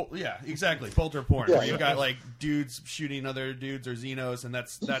porn. Yeah, exactly, bolter porn. Yeah, where you've got like dudes shooting other dudes or Xenos, and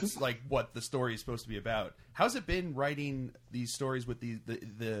that's like what the story is supposed to be about. How's it been writing these stories with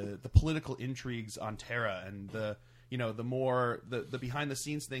the political intrigues on Terra and the more the behind the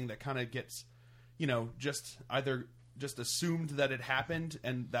scenes thing that kind of gets just assumed that it happened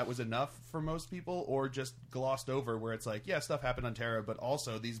and that was enough for most people, or just glossed over where it's like, yeah, stuff happened on Terra, but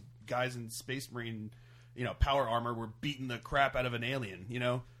also these guys in Space Marine, power armor were beating the crap out of an alien,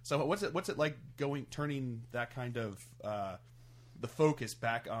 So what's it like turning that kind of the focus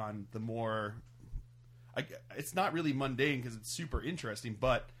back on the more, it's not really mundane because it's super interesting,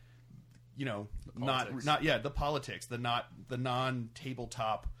 but the politics, the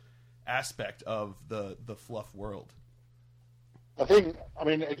non-tabletop aspect of the fluff world.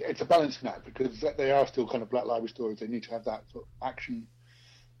 It's a balancing act because they are still kind of Black Library stories. They need to have that sort of action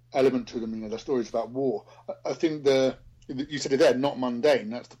element to them. They're stories about war. I think you said it there, not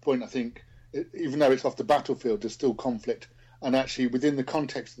mundane. That's the point. I think even though it's off the battlefield, there's still conflict. And actually, within the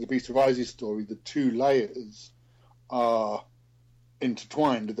context of the Beast of Isis story, the two layers are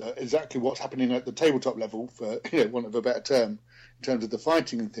intertwined. Exactly what's happening at the tabletop level, for want of a better term, in terms of the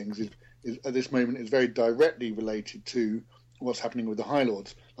fighting and things, is at this moment is very directly related to what's happening with the High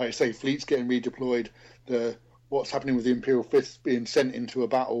Lords. Like I say, fleets getting redeployed, what's happening with the Imperial Fifths being sent into a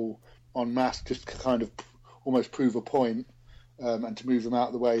battle en masse just to kind of almost prove a point, and to move them out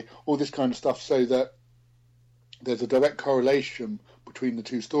of the way, all this kind of stuff, so that there's a direct correlation between the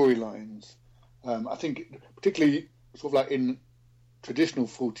two storylines. I think particularly sort of like in traditional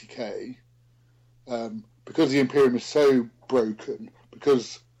 40k, because the Imperium is so broken,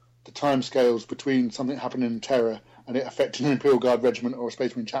 because the timescales between something happening in Terra and it affecting an Imperial Guard regiment or a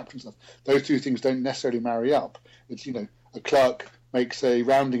Space Marine chapter and stuff, those two things don't necessarily marry up. It's, a clerk makes a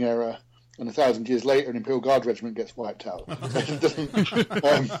rounding error and 1,000 years later an Imperial Guard regiment gets wiped out. It doesn't,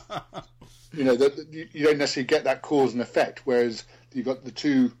 you don't necessarily get that cause and effect, whereas you've got the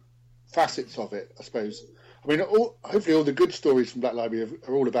two facets of it, I suppose. Hopefully all the good stories from Black Library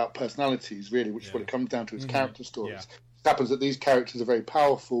are all about personalities, really, which is what it comes down to, is character stories. Yeah. It happens that these characters are very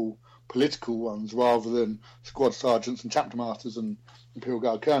powerful political ones rather than squad sergeants and chapter masters and Imperial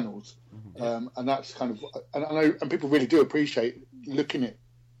Guard colonels. And that's kind of, and people really do appreciate looking at it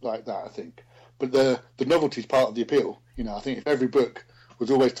like that, I think. But the novelty is part of the appeal. I think if every book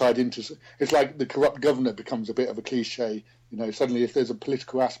was always tied into. It's like the corrupt governor becomes a bit of a cliche. Suddenly if there's a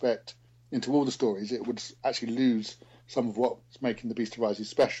political aspect into all the stories, it would actually lose some of what's making the Beast Arises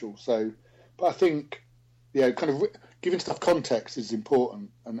special. So, but I think, kind of giving stuff context is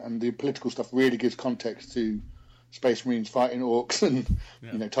important, and the political stuff really gives context to Space Marines fighting orcs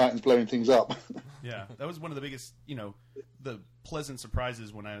and Titans blowing things up. Yeah, that was one of the biggest, the pleasant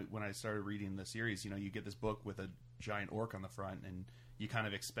surprises when I started reading the series. You get this book with a giant orc on the front, and you kind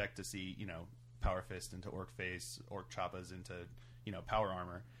of expect to see, Power Fist into Orc Face, Orc Choppas into, Power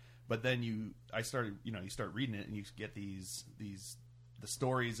Armor. But then you start reading it, and you get the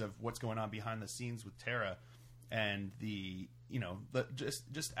stories of what's going on behind the scenes with Terra, and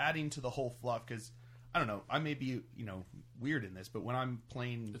just adding to the whole fluff. Because I don't know, I may be weird in this, but when I'm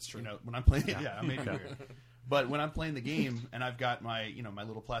playing, it's true. When I'm playing, I may be weird. But when I'm playing the game and I've got my my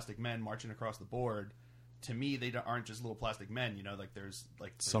little plastic men marching across the board, to me they aren't just little plastic men. There's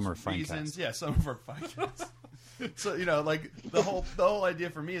some are fine reasons. Yeah, some are fine cats. So the whole idea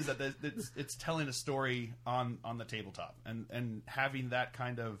for me is that it's telling a story on the tabletop, and having that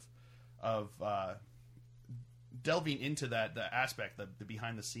kind of delving into the aspect, the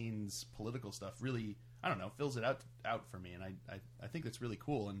behind the scenes political stuff, really, I don't know, fills it out for me, and I think that's really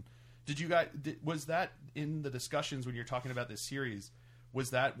cool. And was that in the discussions when you're talking about this series?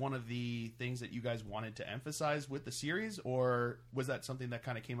 Was that one of the things that you guys wanted to emphasize with the series, or was that something that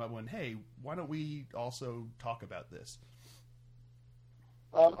kind of came up when, hey, why don't we also talk about this?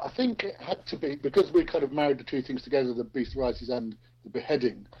 I think it had to be, because we kind of married the two things together, the Beast Arises and the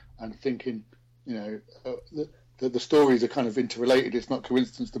beheading, and thinking, the stories are kind of interrelated. It's not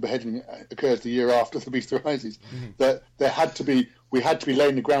coincidence the beheading occurs the year after the Beast Arises. Mm-hmm. That we had to be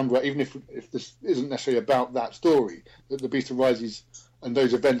laying the groundwork, even if this isn't necessarily about that story, that the Beast Arises and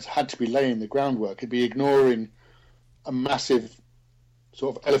those events had to be laying the groundwork. It'd be ignoring a massive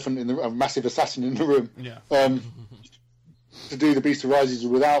sort of elephant a massive assassin in the room. Yeah. To do the Beast Arises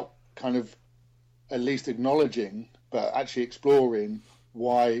without kind of at least acknowledging, but actually exploring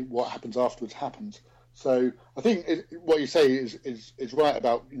why what happens afterwards happens. So I think what you say is right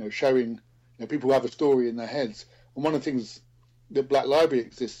about showing people who have a story in their heads. And one of the things that Black Library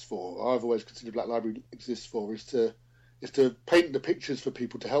exists for, or I've always considered Black Library exists for, is to paint the pictures for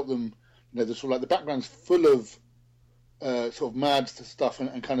people, to help them. The sort of like the background's full of sort of mad stuff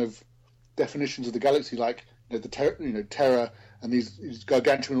and kind of definitions of the galaxy, like the Terra, and these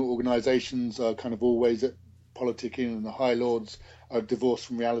gargantuan organisations are kind of always at politicking, and the High Lords are divorced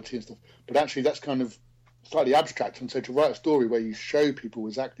from reality and stuff. But actually, that's kind of slightly abstract. And so to write a story where you show people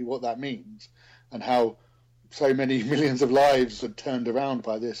exactly what that means and how so many millions of lives are turned around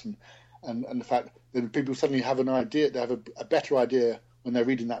by this, and the fact that people suddenly have an idea, they have a better idea when they're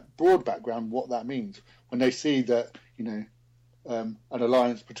reading that broad background what that means. When they see that an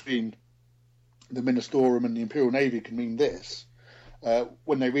alliance between the Ministorum and the Imperial Navy can mean this,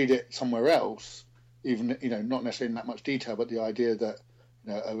 when they read it somewhere else, even not necessarily in that much detail, but the idea that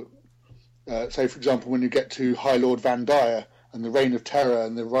say for example when you get to High Lord Van Dyer and the reign of terror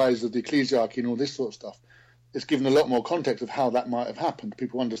and the rise of the ecclesiarchy and all this sort of stuff, it's given a lot more context of how that might have happened.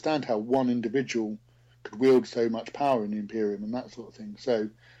 People understand how one individual could wield so much power in the Imperium and that sort of thing. So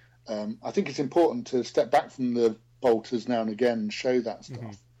I think it's important to step back from the bolters now and again and show that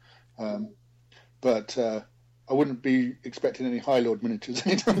stuff. Mm-hmm. But I wouldn't be expecting any High Lord miniatures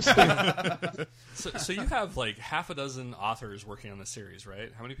anytime soon. So you have like half a dozen authors working on the series,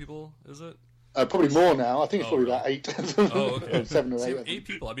 right? How many people is it? Probably more now. I think it's probably about 8. Okay. 7 or 8. So 8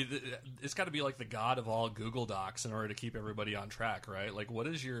 people. I mean, it's got to be like the god of all Google Docs in order to keep everybody on track, right? Like, what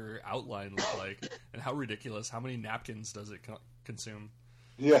does your outline look like, and how ridiculous? How many napkins does it consume?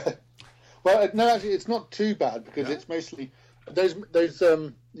 Yeah. Well, no, actually, it's not too bad because it's mostly those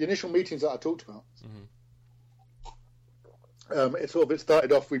the initial meetings that I talked about. Mm-hmm. It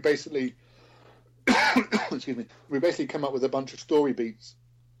started off. We basically, excuse me. We basically came up with a bunch of story beats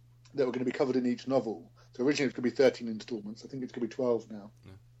that were going to be covered in each novel. So originally it was going to be 13 installments. I think it's going to be 12 now.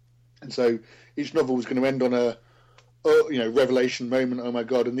 Yeah. And so each novel was going to end on a revelation moment. Oh my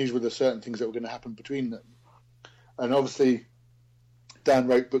God! And these were the certain things that were going to happen between them. And obviously, Dan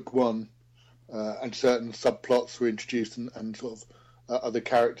wrote book 1, and certain subplots were introduced and sort of other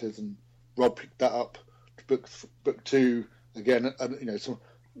characters. And Rob picked that up to book 2 again. And some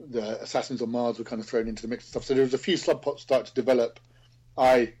the assassins on Mars were kind of thrown into the mix and stuff. So there was a few subplots start to develop.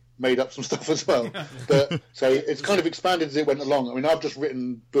 I made up some stuff as well. So it's kind of expanded as it went along. I mean, I've just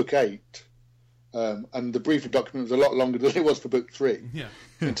written book 8, and the briefing document was a lot longer than it was for book 3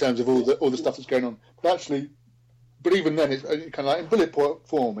 in terms of all the stuff that's going on. But even then, it's kind of like in bullet point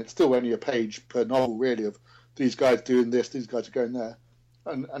form. It's still only a page per novel, really, of these guys doing this, these guys are going there.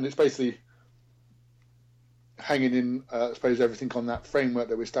 and it's basically hanging in, I suppose, everything on that framework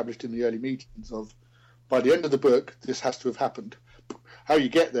that we established in the early meetings of, by the end of the book, this has to have happened. How you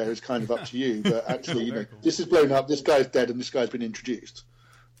get there is kind of up to you, but actually, you know, this is blown up, this guy's dead, and this guy's been introduced.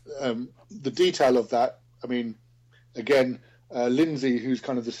 The detail of that, I mean, again, Lindsay, who's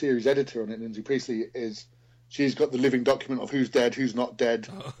kind of the series editor on it, Lindsay Priestley, she's got the living document of who's dead, who's not dead,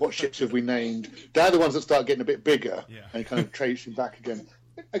 what ships have we named. They're the ones that start getting a bit bigger and kind of tracing back again.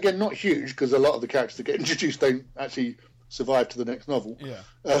 Again, not huge, because a lot of the characters that get introduced don't actually survive to the next novel. Yeah.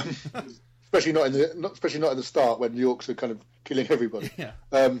 Especially not at the start when the Orcs are kind of killing everybody. Yeah.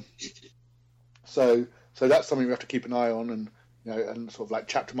 So that's something we have to keep an eye on, and you know, and sort of like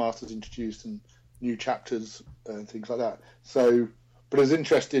chapter masters introduced and new chapters and things like that. So, but as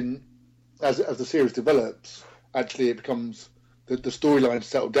interesting as the series develops, actually it becomes the storylines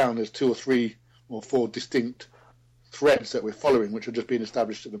settle down. There's 2 or 3 or 4 distinct threads that we're following, which are just being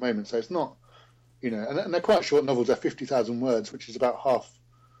established at the moment. So it's not, you know, and they're quite short novels. They're 50,000 words, which is about half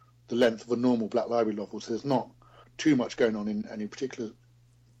the length of a normal Black Library novel. So there's not too much going on in any particular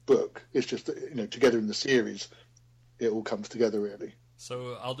book. It's just that, you know, together in the series, it all comes together really.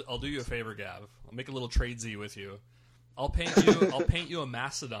 So I'll do you a favor, Gav. I'll make a little tradesy with you. I'll paint you a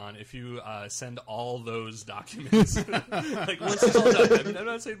Mastodon if you send all those documents. Like once it's all done. I mean, I'm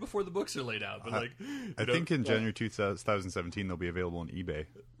not saying before the books are laid out, but like I think in January 2017 they'll be available on eBay.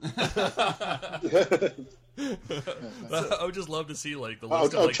 I would just love to see like the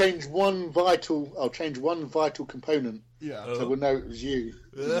list. I'll of, like, change one vital component. Yeah, so we'll know it was you.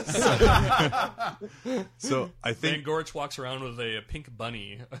 So I think Van Gorch walks around with a pink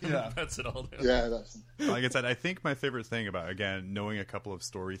bunny. Yeah, that's it all. Down. Yeah, that's like I said. I think my favorite thing about, again, knowing a couple of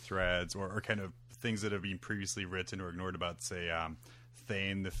story threads or kind of things that have been previously written or ignored about, say,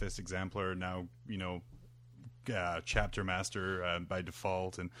 Thane, the Fifth Exemplar, now, you know, chapter master by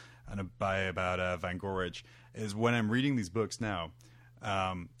default, and about Van Gorich, is when I'm reading these books now.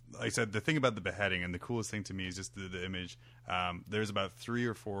 Like I said, the thing about the beheading, and the coolest thing to me is just the image. There's about 3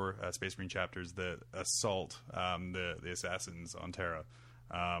 or 4 Space Marine chapters that assault the assassins on Terra.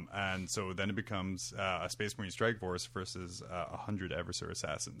 And so then it becomes a Space Marine strike force versus 100 Eversor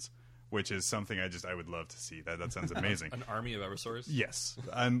assassins, which is something I would love to see. That sounds amazing. An army of Eversors? Yes.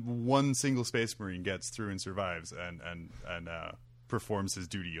 And one single Space Marine gets through and survives and performs his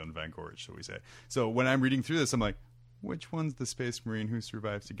duty on Van Gorich, shall we say. So when I'm reading through this, I'm like, which one's the Space Marine who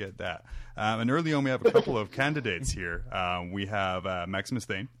survives to get that? And early on, we have a couple of candidates here. We have Maximus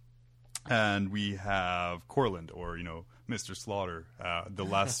Thane, and we have Corland, or, you know, Mr. Slaughter, the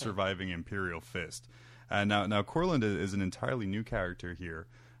last surviving Imperial Fist. Now Corland is an entirely new character here.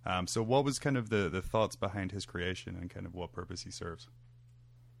 So what was kind of the thoughts behind his creation and kind of what purpose he serves?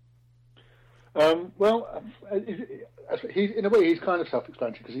 Well, in a way, he's kind of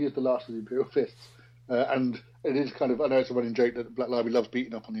self-explanatory because he is the last of the Imperial Fists. And it is kind of, I know it's a running joke that Black Library loves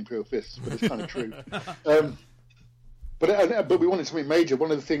beating up on the Imperial Fists, but it's kind of true. But we wanted something major.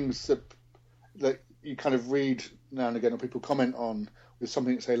 One of the things that you kind of read now and again, or people comment on, with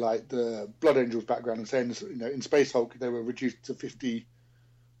something, say, like the Blood Angels background, and saying, you know, in Space Hulk they were reduced to 50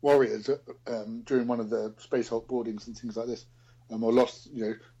 warriors during one of the Space Hulk boardings and things like this, or lost, you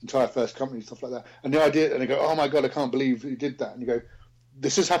know, entire first company, stuff like that. And the idea, and they go, oh my God, I can't believe he did that. And you go,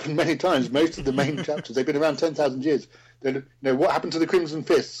 this has happened many times. Most of the main chapters, they've been around 10,000 years. Then, you know, what happened to the Crimson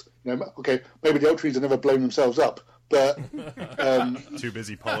Fists? You know, okay, maybe the Eltrees have never blown themselves up, but too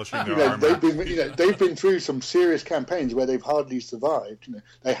busy polishing their armor. They've been through some serious campaigns where they've hardly survived. You know,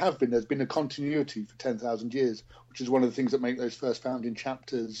 they have been. There's been a continuity for 10,000 years, which is one of the things that make those first founding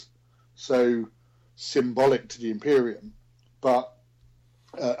chapters so symbolic to the Imperium, but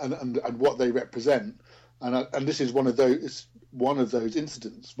and what they represent. And this is one of those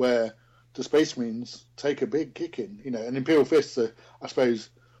incidents where the Space Marines take a big kicking. You know, and Imperial Fists are, I suppose.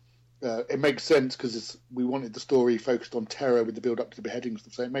 It makes sense because we wanted the story focused on terror with the build up to the beheadings,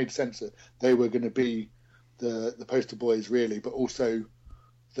 so it made sense that they were going to be the poster boys, really, but also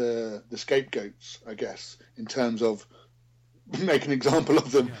the scapegoats, I guess, in terms of make an example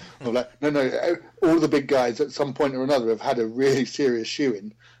of them. Yeah. Of like, no, all the big guys at some point or another have had a really serious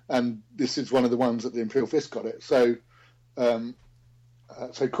shoe-in, and this is one of the ones that the Imperial Fist got it. So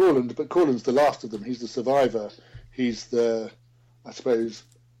Corland, but Corland's the last of them. He's the survivor. He's I suppose.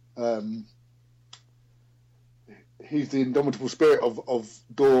 He's the indomitable spirit of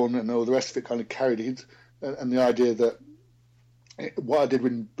Dawn, and all the rest of it kind of carried. And the idea that what I did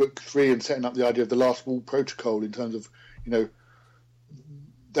in book 3 and setting up the idea of the Last Wall Protocol, in terms of, you know,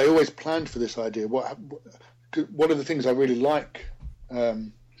 they always planned for this idea. One of the things I really like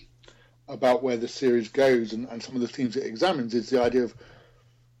about where the series goes and some of the themes it examines is the idea of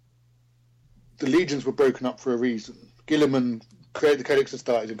the legions were broken up for a reason. Guilliman created the Codex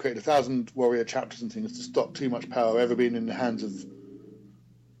Astartes and created 1,000 warrior chapters and things to stop too much power ever being in the hands of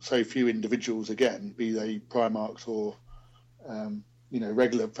so few individuals again, be they Primarchs or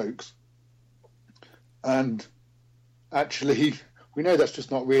regular folks. And actually, we know that's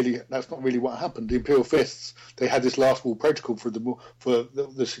not really what happened. The Imperial Fists, they had this last war protocol for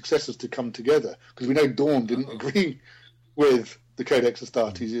the successors to come together, because we know Dorn didn't agree with the Codex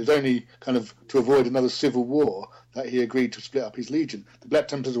Astartes. It was only kind of to avoid another civil war that he agreed to split up his legion. The Black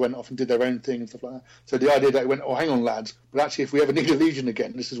Templars went off and did their own thing and stuff like that. So the idea that it went, oh, hang on, lads, but actually if we ever need a legion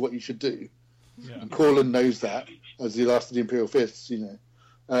again, this is what you should do. Yeah. And Corlin knows that as the last of the Imperial Fists,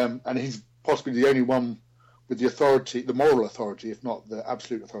 and he's possibly the only one with the authority, the moral authority, if not the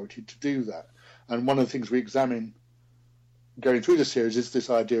absolute authority, to do that. And one of the things we examine going through the series is this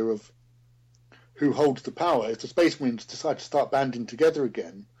idea of who holds the power. If the Space Marines decide to start banding together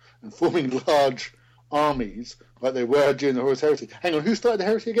again and forming large armies like they were during the Horus Heresy. Hang on, who started the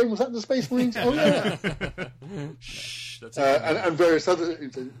heresy again? Was that the Space Marines? Oh, yeah. Shh, that's and various other...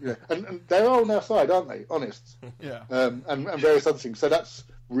 Yeah. And they're all on our side, aren't they? Honest. Yeah. And various other things. So that's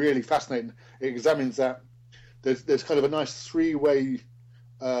really fascinating. It examines that. There's kind of a nice three-way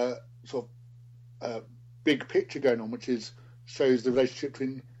big picture going on, which shows the relationship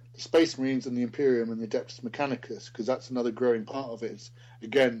between the Space Marines and the Imperium and the Adeptus Mechanicus, because that's another growing part of it. Is,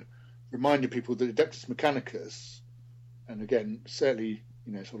 again, reminding people that Adeptus Mechanicus, and again, certainly,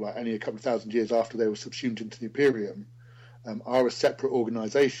 sort of like only a couple of thousand years after they were subsumed into the Imperium, are a separate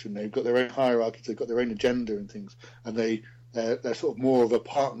organisation. They've got their own hierarchies, they've got their own agenda and things, and they're sort of more of a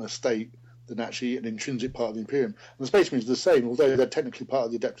partner state than actually an intrinsic part of the Imperium. And the Space Marines are the same, although they're technically part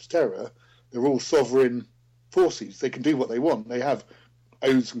of the Adeptus Terra. They're all sovereign forces. They can do what they want. They have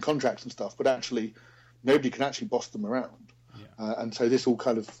oaths and contracts and stuff, but actually nobody can actually boss them around. Yeah. And so this all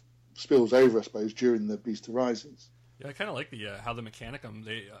kind of spills over, I suppose, during the Beast Arises. Yeah, I kind of like the how the Mechanicum, and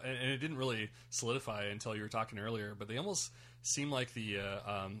it didn't really solidify until you were talking earlier, but they almost seem like the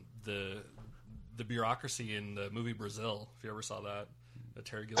bureaucracy in the movie Brazil, if you ever saw that.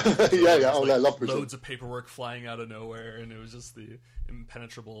 Terry Gilliam. Yeah. I love Brazil. Loads of paperwork flying out of nowhere, and it was just the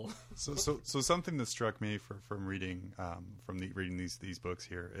impenetrable. So something that struck me from reading reading these books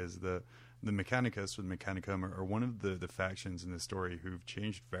here is the Mechanicus or the Mechanicum are one of the factions in the story who've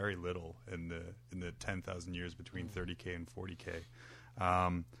changed very little in the 10,000 years between 30K and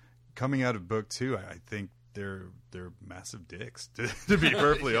 40K. Coming out of book 2, I think they're massive dicks, to be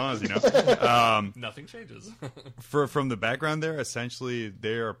perfectly honest. Nothing changes. From the background there, essentially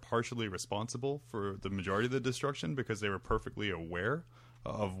they are partially responsible for the majority of the destruction because they were perfectly aware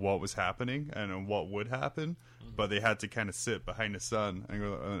of what was happening and what would happen, but they had to kind of sit behind the sun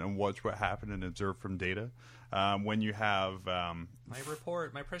and watch what happened and observe from data. When you have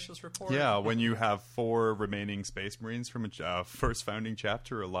my precious report. Yeah, when you have 4 remaining Space Marines from a first founding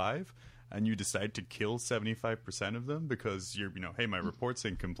chapter alive, and you decide to kill 75% of them because hey, my report's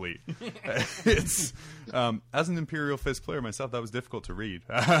incomplete. It's as an Imperial Fist player myself, that was difficult to read,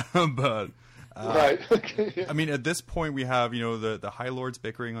 but. Right. I mean, at this point, we have the High Lords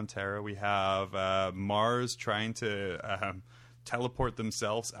bickering on Terra. We have Mars trying to teleport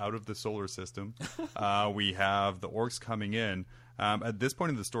themselves out of the solar system. We have the Orcs coming in. At this point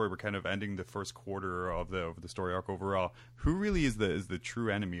in the story, we're kind of ending the first quarter of the story arc overall. Who really is the true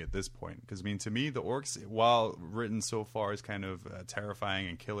enemy at this point? Because to me, the Orcs, while written so far as kind of terrifying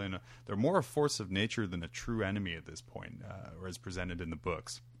and killing, they're more a force of nature than a true enemy at this point, or as presented in the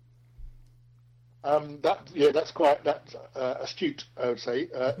books. That's astute, I would say,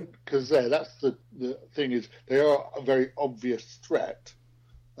 because that's the thing is they are a very obvious threat,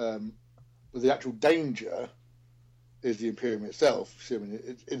 but the actual danger is the Imperium itself. So, I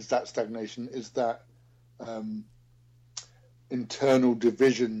mean, it's that stagnation, is that internal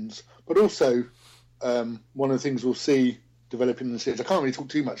divisions, but also one of the things we'll see developing in the series. I can't really talk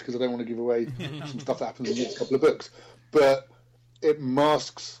too much because I don't want to give away some stuff that happens in the next couple of books, but it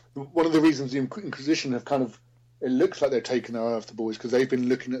masks one of the reasons the Inquisition have kind of, it looks like they're taking their eye off the ball is because they've been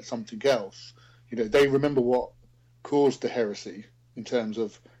looking at something else. They remember what caused the heresy in terms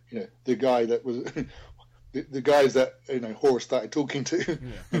of the guy that was the guys that Horus started talking to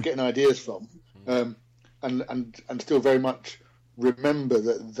and getting ideas from, and still very much remember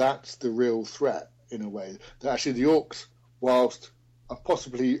that that's the real threat in a way. That actually the Orcs, whilst a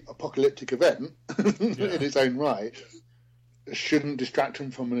possibly apocalyptic event in its own right, shouldn't distract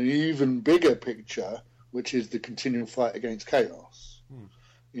them from an even bigger picture, which is the continual fight against chaos.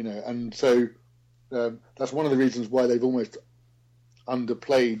 And so that's one of the reasons why they've almost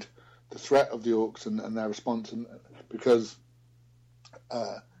underplayed the threat of the Orcs and their response, because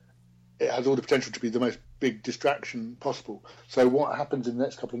it has all the potential to be the most big distraction possible. So what happens in the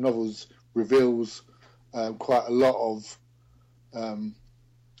next couple of novels reveals quite a lot of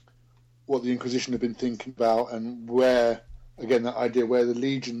what the Inquisition have been thinking about, and where, again, that idea where the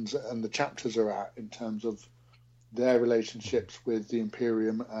legions and the chapters are at in terms of their relationships with the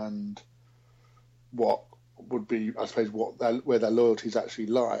Imperium, and what would be, I suppose, where their loyalties actually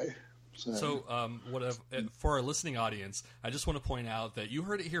lie. So, for our listening audience, I just want to point out that you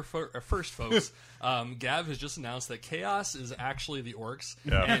heard it here first, folks. Gav has just announced that Chaos is actually the orcs,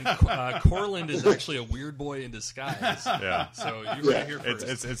 and Corland is actually a weird boy in disguise. Yeah. So you heard it here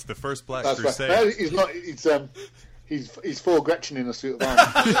first. It's the first Black That's Crusade. Right. No, he's not. He's for Gretchen in a suit of armor.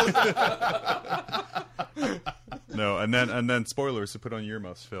 No, and then spoilers to put on your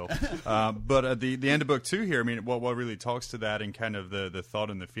earmuffs, Phil. But at the end of book 2 here, I mean, what really talks to that, and kind of the thought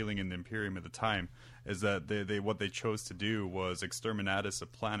and the feeling in the Imperium at the time, is that what they chose to do was exterminatus a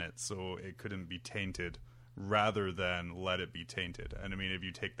planet so it couldn't be tainted, rather than let it be tainted. And I mean, if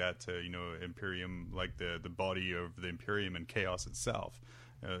you take that to Imperium, like the body of the Imperium and Chaos itself.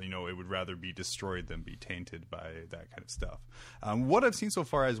 It would rather be destroyed than be tainted by that kind of stuff. What I've seen so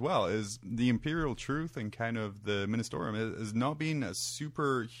far as well is the Imperial Truth and kind of the Ministorum has not been a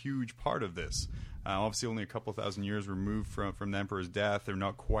super huge part of this. Obviously, only a couple thousand years removed from the Emperor's death, they're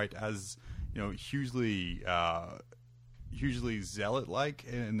not quite as hugely zealot-like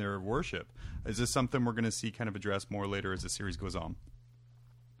in their worship. Is this something we're going to see kind of addressed more later as the series goes on?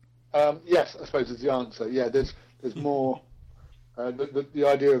 Yes, I suppose is the answer. Yeah, there's more. The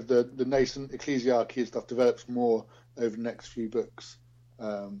idea of the nascent ecclesiarchy and stuff develops more over the next few books,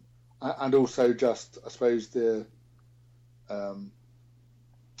 and also just, I suppose, the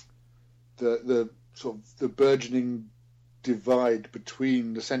sort of the burgeoning divide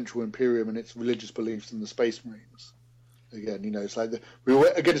between the Central Imperium and its religious beliefs and the Space Marines. Again, it's like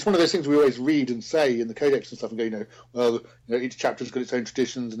it's one of those things we always read and say in the Codex and stuff, and go, each chapter's got its own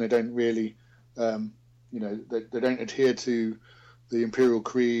traditions, and they don't really, they don't adhere to the Imperial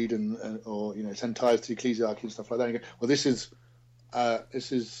Creed or send ties to the ecclesiarchy and stuff like that. And you go, well, this is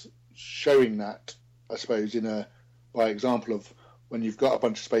showing that, I suppose, by example of when you've got a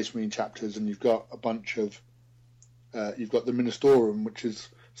bunch of Space Marine chapters and you've got a bunch of you've got the Ministorum, which is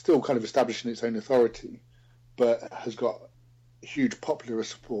still kind of establishing its own authority, but has got huge popular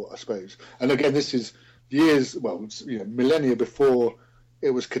support, I suppose. And again, this is millennia before it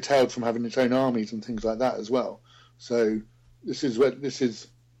was curtailed from having its own armies and things like that as well. So this is one of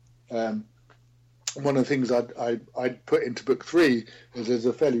the things I'd put into book 3 is there's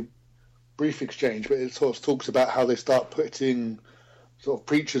a fairly brief exchange, but it sort of talks about how they start putting sort of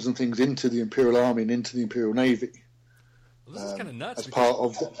preachers and things into the Imperial Army and into the Imperial Navy. Well, this is kind of nuts. As part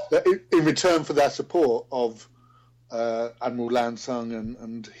of in return for their support of Admiral Lansung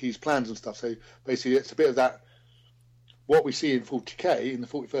and his plans and stuff. So basically, it's a bit of that what we see in 40k in the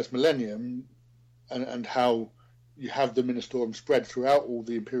 41st millennium, and how you have the Ministorum spread throughout all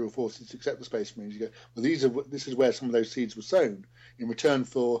the Imperial forces except the Space Marines. You go, well, this is where some of those seeds were sown. In return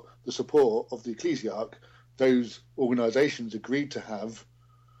for the support of the Ecclesiarch, those organisations agreed to have,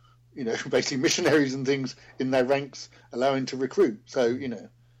 basically missionaries and things in their ranks, allowing to recruit. So,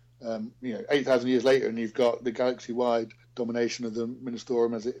 8,000 years later, and you've got the galaxy-wide domination of the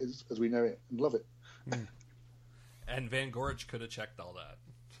Ministorum as it is, as we know it and love it. And Van Gorge could have checked all that.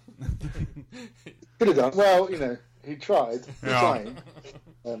 Could have done. Well, he tried. Trying.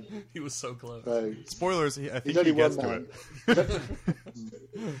 He was so close. So, spoilers, I think he gets to it.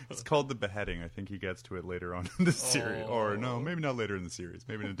 It's called the beheading. I think he gets to it later on in the series. Or no, maybe not later in the series.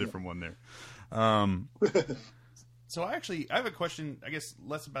 Maybe in a different one there. So I have a question, I guess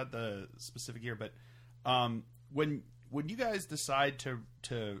less about the specific year, but when you guys decide to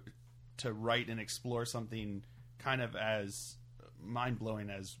write and explore something kind of as mind-blowing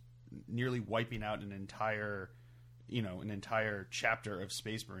as nearly wiping out an entire chapter of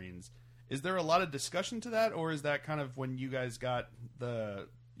Space Marines, is there a lot of discussion to that, or is that kind of when you guys got the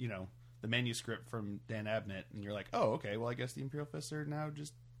manuscript from Dan Abnett and you're like, oh, okay, well, I guess the Imperial Fists are now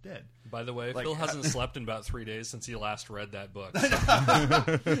just dead? By the way, Phil hasn't slept in about 3 days since he last read that book. The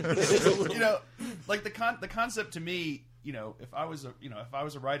concept to me, if I was a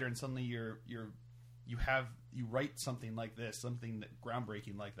writer and suddenly you write something like this, something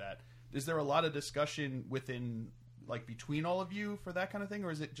groundbreaking like that, is there a lot of discussion between all of you for that kind of thing,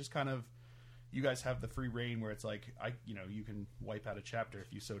 or is it just kind of you guys have the free reign where it's like you can wipe out a chapter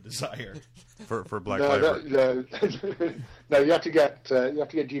if you so desire? for Black Clover. No, you have to get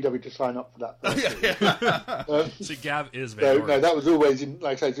GW to sign up for that. So Gav is very no, that was always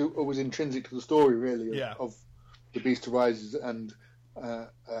always intrinsic to the story, really, of The Beast Arises, and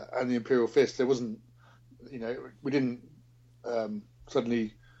and the Imperial Fist, there wasn't, we didn't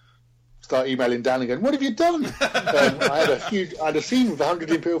suddenly start emailing Dan and going, "What have you done?" I had a scene with the 100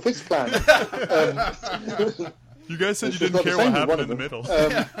 Imperial Fist plan. You guys said you didn't care what happened in the middle.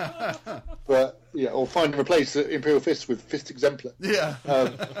 But or find and replace the Imperial Fist with Fist Exemplar. Yeah.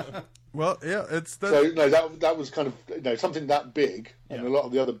 Well, yeah, it's that. So no, that was kind of something that big, and a lot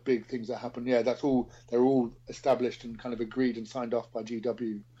of the other big things that happened. Yeah, they're all established and kind of agreed and signed off by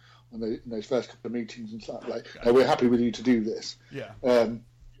GW on those first couple of meetings and stuff. Like, no, we're happy with you to do this. Yeah. But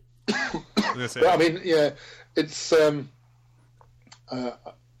I mean, yeah, it's.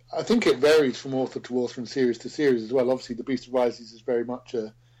 I think it varies from author to author and series to series as well. Obviously, The Beast of Rises is very much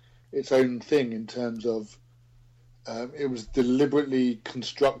its own thing in terms of it was deliberately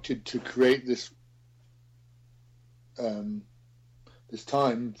constructed to create this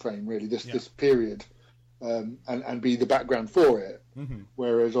time frame, really, this period, and be the background for it. Mm-hmm.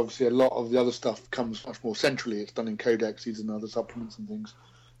 Whereas, obviously, a lot of the other stuff comes much more centrally. It's done in codexes and other supplements and things,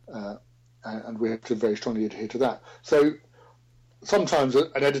 and we have to very strongly adhere to that. So sometimes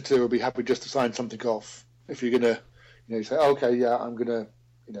an editor will be happy just to sign something off if you're going to, say, okay, yeah, I'm going to,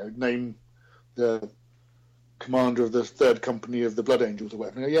 name the commander of the third company of the Blood Angels or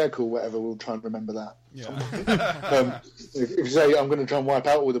whatever. Yeah, cool, whatever. We'll try and remember that. Yeah. If you say I'm going to try and wipe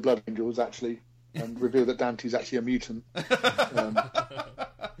out all the Blood Angels, actually, and reveal that Dante's actually a mutant.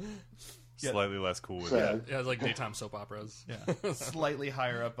 Slightly less cool with that. Yeah, it's like daytime soap operas. Yeah, slightly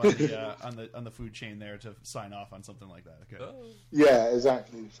higher up on the food chain there to sign off on something like that. Okay. Yeah,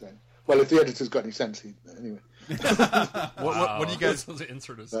 exactly. So, well, if the editor's got any sense, anyway. What do you guys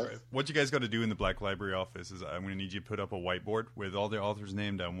insert a stripe? What you guys got to do in the Black Library office is I'm going to need you to put up a whiteboard with all the authors'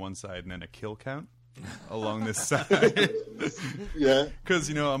 name down one side and then a kill count along this side. Yeah, because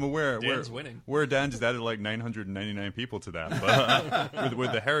I'm aware Dan's winning. Where Dan just added like 999 people to that, but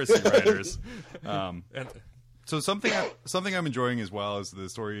with the heresy writers. So something I'm enjoying as well is the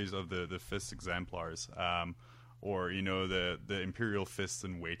stories of the Fist Exemplars. Or the Imperial Fists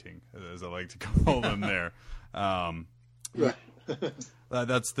in Waiting, as I like to call them there.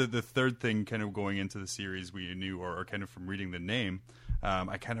 That's the third thing, kind of going into the series we knew, or kind of from reading the name.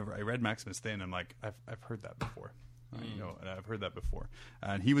 I read Maximus Thane. I'm like, I've heard that before. I've heard that before.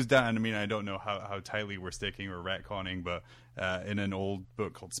 And he was down. I mean, I don't know how tightly we're sticking or retconning, but in an old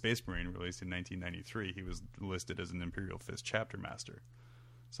book called Space Marine, released in 1993, he was listed as an Imperial Fist chapter master.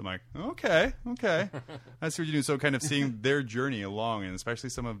 So I'm like, okay. I see what you do. So kind of seeing their journey along, and especially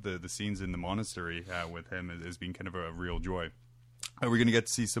some of the scenes in the monastery with him has been kind of a real joy. Are we going to get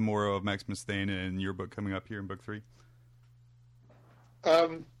to see some more of Maximus Thane in your book coming up here in book 3?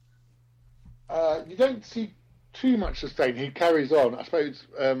 You don't see too much of Thane. He carries on. I suppose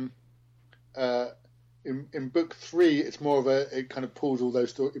in book 3, it's more of it kind of pulls all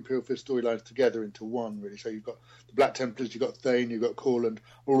those Imperial Fist storylines together into one, really. So you've got the Black Templars, you've got Thane, you've got Corland,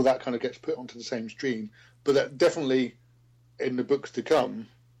 all of that kind of gets put onto the same stream. But that definitely, in the books to come,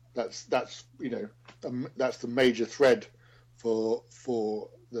 that's the major thread for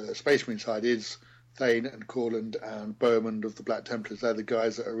the Space Marine side is Thane and Corland and Bowman of the Black Templars. They're the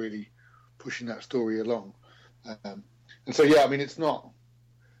guys that are really pushing that story along. And so, yeah, I mean, it's not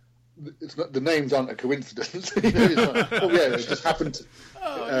the names aren't a coincidence. It's not, it just happened to,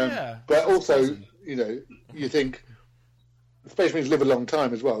 but also you think Space Marines live a long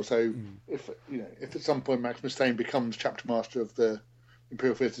time as well, so if at some point Maximus Thane becomes chapter master of the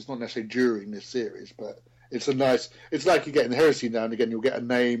Imperial Fist, it's not necessarily during this series, but it's like you get in the Heresy now and again, you'll get a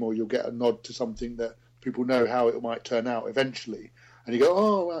name or you'll get a nod to something that people know how it might turn out eventually, and you go,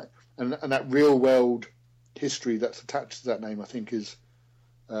 oh right, and that real world history that's attached to that name, I think is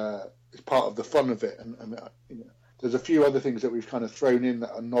part of the fun of it, and there's a few other things that we've kind of thrown in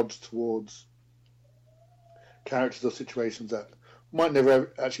that are nods towards characters or situations that might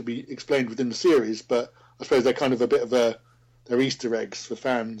never actually be explained within the series, but I suppose they're kind of a bit of they're Easter eggs for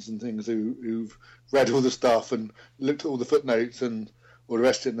fans and things who've read all the stuff and looked at all the footnotes and all the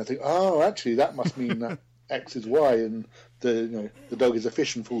rest of it, and they think, oh, actually that must mean that X is Y, and the dog is a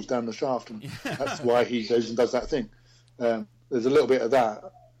fish and falls down the shaft, and that's why he goes and does that thing. There's a little bit of that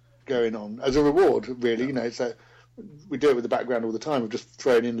going on as a reward, really. We do it with the background all the time. We've just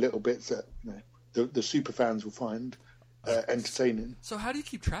thrown in little bits that the super fans will find entertaining. So how do you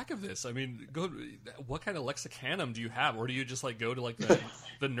keep track of this? I mean, what kind of lexicanum do you have, or do you just go to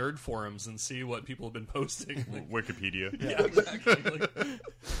the nerd forums and see what people have been posting? Wikipedia. Yeah, exactly.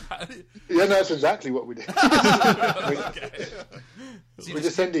 That's exactly what we do. We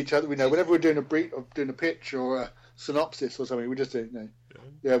just send each other. Whenever we're doing a pitch or a synopsis or something, we just do.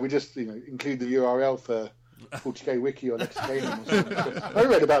 We just include the URL for 40k wiki on Explainum or something. I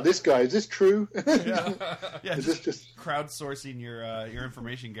read about this guy. Is this true? Is this just crowdsourcing your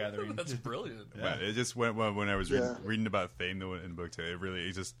information gathering? That's brilliant. Yeah. It just went when I was reading about Thane though in the book today.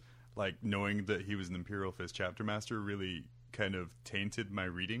 It just like knowing that he was an Imperial Fist chapter master really kind of tainted my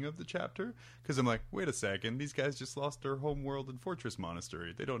reading of the chapter, because I'm like, wait a second, these guys just lost their home world and fortress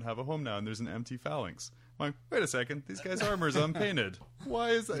monastery. They don't have a home now, and there's an empty phalanx. I'm like, wait a second, these guys' armor's unpainted. Why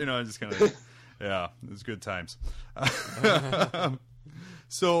is that? I just kind of, it was good times.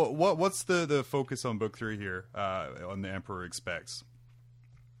 So what's the focus on book 3 here on the Emperor Expects?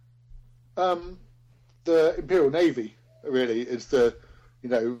 The Imperial Navy really is the,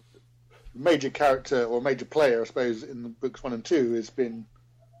 major character or major player, I suppose, in the books 1 and 2 has been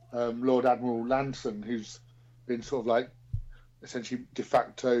Lord Admiral Lanson, who's been sort of like essentially de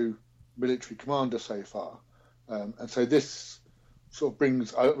facto military commander so far. And so this sort of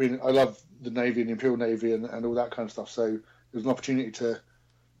brings, I love the Navy and the Imperial Navy and all that kind of stuff. So there's an opportunity to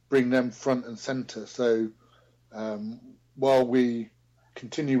bring them front and centre. So while we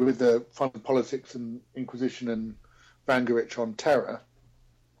continue with the fun politics and Inquisition and Vangerich on Terra,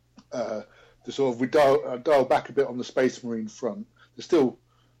 we dial back a bit on the Space Marine front. There's still,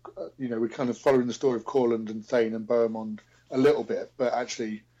 we're kind of following the story of Corland and Thane and Beaumont a little bit, but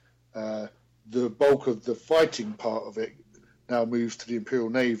actually the bulk of the fighting part of it now moves to the Imperial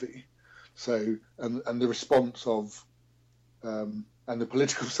Navy. So, and the response of, and the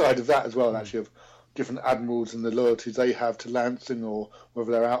political side of that as well, actually, of different admirals and the loyalties they have to Lansing, or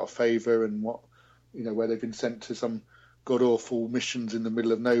whether they're out of favour and what, where they've been sent to some god-awful missions in the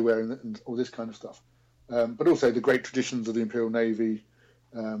middle of nowhere and all this kind of stuff. But also the great traditions of the Imperial Navy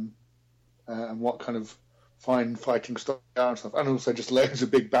and what kind of fine fighting style and stuff. And also just loads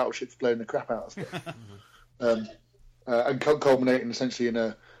of big battleships blowing the crap out of stuff. And culminating essentially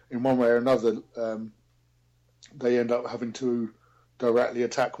in one way or another, they end up having to directly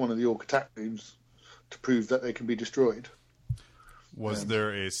attack one of the Orc attack teams to prove that they can be destroyed. Was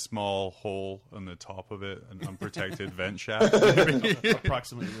there a small hole on the top of it, an unprotected vent shaft?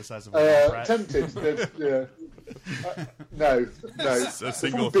 Approximately the size of a rat. Tempted. No. It's a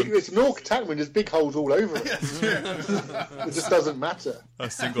single. It's an Orc attack when there's big holes all over it. It just doesn't matter. A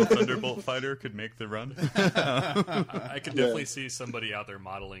single Thunderbolt fighter could make the run. I could definitely see somebody out there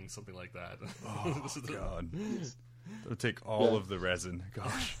modeling something like that. Oh, God. It'll take all of the resin.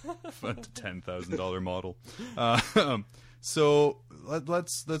 Gosh, a $10,000 model. So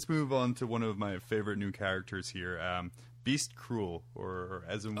let's move on to one of my favorite new characters here, Beast Cruel, or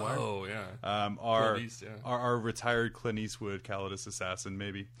Ezenwire. Oh yeah, our retired Clint Eastwood Calidus assassin,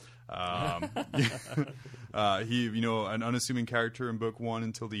 maybe. He, an unassuming character in book 1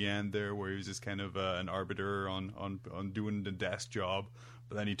 until the end there, where he was just kind of an arbiter on doing the desk job,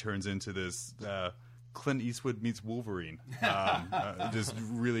 but then he turns into this Clint Eastwood meets Wolverine, this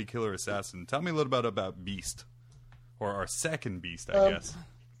really killer assassin. Tell me a little bit about Beast. Or our second Beast, I guess.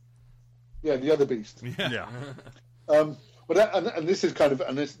 Yeah, the other Beast. Yeah. But and this is kind of,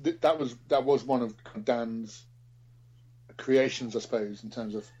 and that was one of Dan's creations, I suppose, in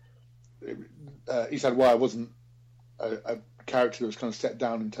terms of Esadwire wasn't a character that was kind of set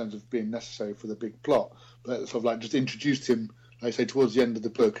down in terms of being necessary for the big plot, but sort of like just introduced him, like I say, towards the end of the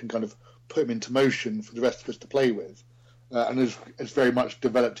book and kind of put him into motion for the rest of us to play with, and it's very much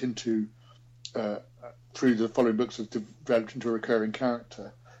developed into. Through the following books has developed into a recurring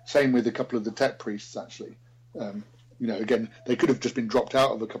character. Same with a couple of the tech priests, actually. Again, they could have just been dropped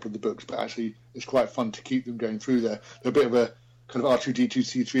out of a couple of the books, but actually it's quite fun to keep them going through there. They're a bit of a kind of R2-D2,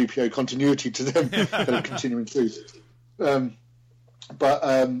 C-3PO continuity to them, kind of continuing through. For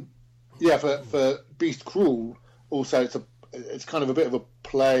Beast Cruel, also it's kind of a bit of a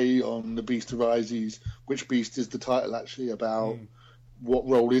play on the Beast Arises. Which Beast is the title actually about? What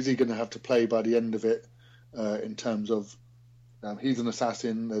role is he going to have to play by the end of it? In terms of he's an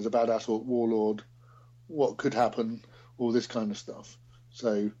assassin, there's a badass warlord, what could happen, all this kind of stuff.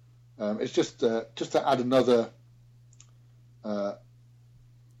 So it's just to add another element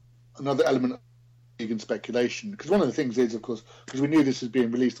of vegan speculation. Because one of the things is, of course, because we knew this was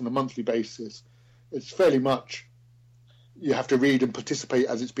being released on a monthly basis, it's fairly much you have to read and participate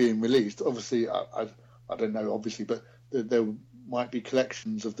as it's being released. Obviously, I don't know, obviously, but there might be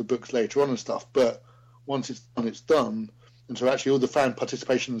collections of the books later on and stuff, but once it's done, it's done. And so actually all the fan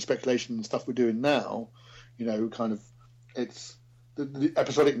participation and speculation and stuff we're doing now, kind of, it's the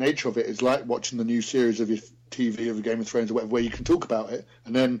episodic nature of it is like watching the new series of your TV of Game of Thrones or whatever, where you can talk about it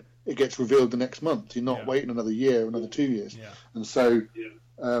and then it gets revealed the next month. You're not waiting another year or another 2 years. Yeah. And so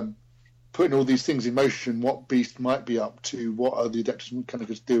putting all these things in motion, what Beast might be up to, what are the Adeptus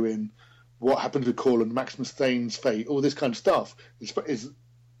Mechanicus doing, what happened to Corlin, Maximus Thane's fate, all this kind of stuff is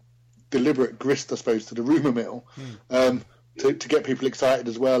deliberate grist, I suppose, to the rumour mill, to get people excited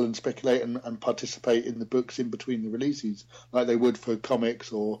as well and speculate and participate in the books in between the releases, like they would for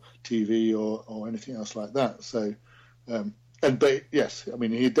comics or TV or anything else like that. So, but yes, I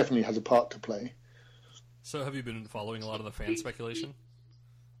mean, he definitely has a part to play. So have you been following a lot of the fan speculation?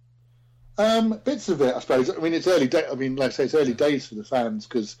 Bits of it, I suppose. I mean, it's early day. I mean, like I say, it's early days for the fans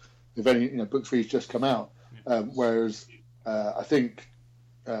because they've only, book three's just come out. Whereas I think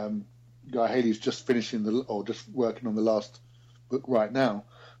Guy Haley's just finishing or just working on the last book right now.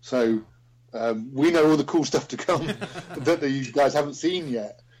 So we know all the cool stuff to come that you guys haven't seen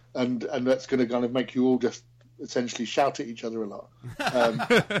yet, and that's going to kind of make you all just essentially shout at each other a lot.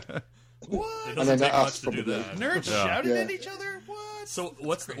 What? It doesn't take much to do that. Nerds shouting at each other? What? So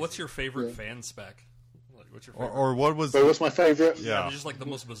what's your favorite fan spec? Like, what's your favorite? Or what was? So what's my favorite? Yeah, just like the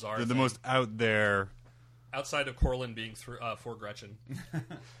most bizarre. The most out there. Outside of Corlin being for Gretchen.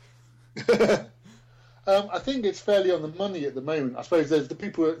 I think it's fairly on the money at the moment. I suppose there's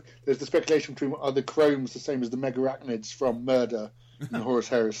the speculation between are the chromes the same as the megarachnids from Murder and Horus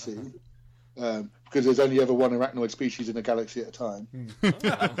Heresy, because there's only ever one arachnoid species in a galaxy at a time.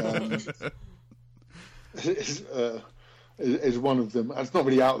 Is one of them. It's not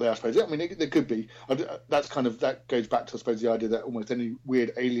really out there, I suppose. I mean, there could be. That goes back to, I suppose, the idea that almost any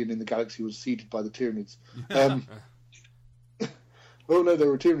weird alien in the galaxy was seeded by the Tyranids. Oh no, they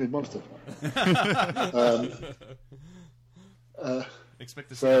were a Tyranid monster. Expect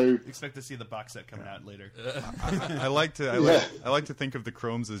to see the box set coming out later. I like to think of the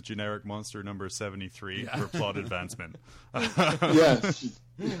chromes as generic monster number 73 for plot advancement. Yes,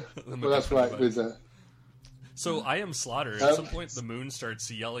 well, that's right. With So I Am Slaughter. At some point, the moon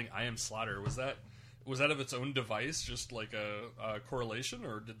starts yelling, "I am Slaughter." Was that of its own device, just like a correlation,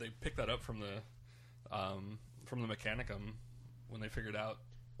 or did they pick that up from the Mechanicum when they figured out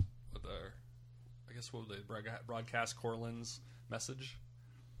what would they broadcast Corlin's message?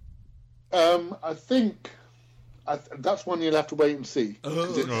 I think that's one you'll have to wait and see.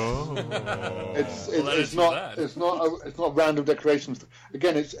 It's not random decorations.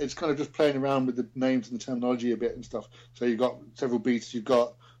 Again, it's kind of just playing around with the names and the terminology a bit and stuff. So you've got several beasts. You've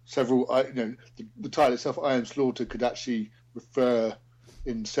got several. The title itself, I Am Slaughter, could actually refer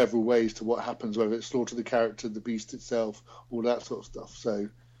in several ways to what happens, whether it's slaughter the character, the beast itself, all that sort of stuff. So,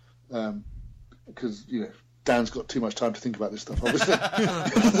 because Dan's got too much time to think about this stuff, obviously.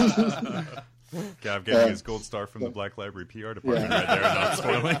 Gav getting his gold star from the Black Library PR department right there, not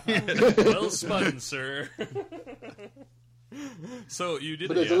spoiling. Well spun, sir. So you did.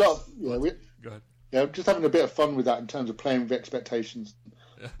 But there's a lot. Go ahead. Yeah, just having a bit of fun with that in terms of playing with expectations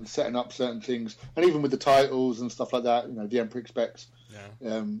and setting up certain things, and even with the titles and stuff like that. The Emperor Expects.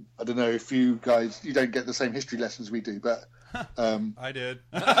 Yeah. I don't know if you guys don't get the same history lessons we do, but I did.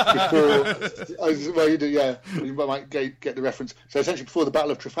 Well, you do, yeah. You might get the reference. So essentially, before the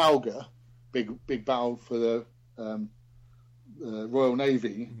Battle of Trafalgar, big battle for the Royal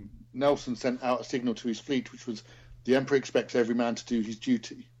Navy, Nelson sent out a signal to his fleet, which was, "The Emperor expects every man to do his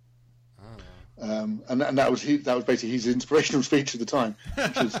duty." And that was basically his inspirational speech at the time,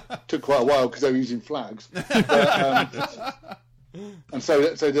 which took quite a while because they were using flags. And so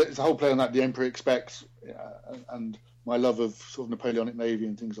it's a whole play on that. The Emperor expects, and my love of sort of Napoleonic Navy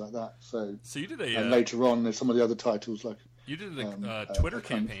and things like that. So you did and later on, there's some of the other titles like. You did a Twitter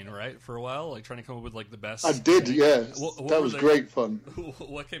campaign, right, for a while, like trying to come up with like the best. I did, yeah. That was great fun.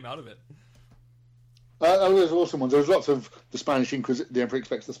 What came out of it? There was awesome ones. There was lots of the Spanish Inquisition. The Emperor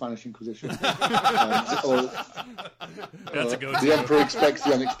expects the Spanish Inquisition. That's a go-to. The Emperor expects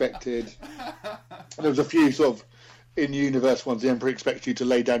the unexpected. There was a few sort of in-universe ones. The Emperor expects you to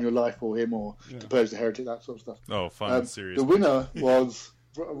lay down your life for him, or to purge the heretic, that sort of stuff. Oh, fun and serious. The winner was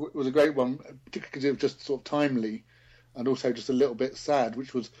a great one, particularly because it was just sort of timely, and also just a little bit sad,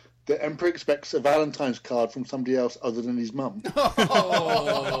 which was the Emperor expects a Valentine's card from somebody else other than his mum.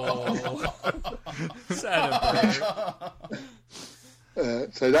 Oh, sad Emperor.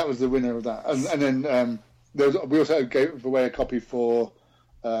 So that was the winner of that, and then we also gave away a copy for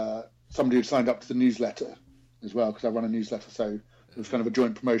somebody who signed up to the newsletter as well, because I run a newsletter, so it was kind of a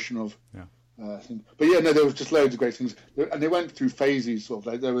joint promotion of thing. But there was just loads of great things, and they went through phases. Sort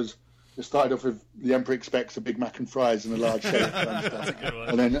of like it started off with the Emperor expects a Big Mac and fries and a large shake,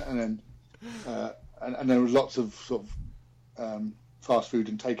 and then there was lots of sort of fast food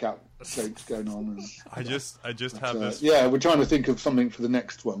and takeout jokes going on. And, I just have this. Yeah, we're trying to think of something for the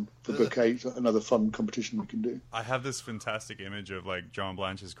next one for Book 8, another fun competition we can do. I have this fantastic image of like John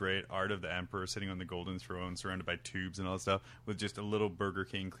Blanche's great Art of the Emperor sitting on the golden throne, surrounded by tubes and all that stuff, with just a little Burger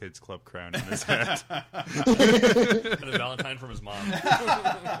King Kids Club crown in his head And a Valentine from his mom.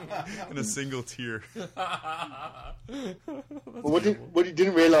 and a single tear. Well, what you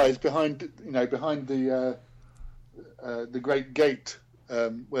didn't realise behind the Great Gate,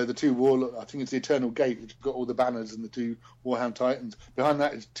 where the two I think it's the Eternal Gate, which has got all the banners and the two Warhound Titans. Behind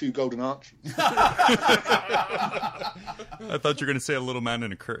that is two golden arches. I thought you were going to say a little man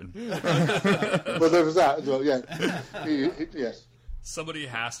in a curtain. Well, there was that as well. Yeah, yes. Somebody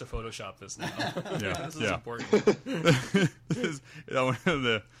has to Photoshop this now. Yeah, This is yeah. important. There's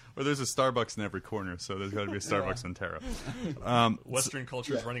a Starbucks in every corner, so there's got to be a Starbucks on Terra. Western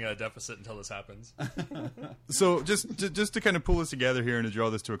culture is running at a deficit until this happens. So just to kind of pull this together here and to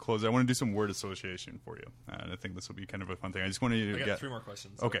draw this to a close, I want to do some word association for you, and I think this will be kind of a fun thing. I just want to I got get 3 more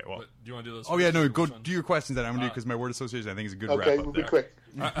questions. Okay, well, do you want to do those? Oh yeah, no, go Which one? do your questions that I'm gonna do because my word association I think is a good Okay, wrap up we'll there. be quick.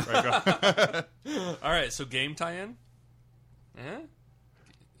 Right, go. All right, so game tie-in.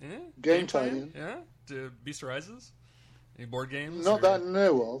 Game tie-in? Yeah. To Beast Arises. Any board games? Not that I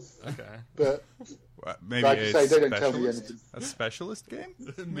know of, Okay. but Maybe like I say, they don't tell me specialist? anything. A specialist game?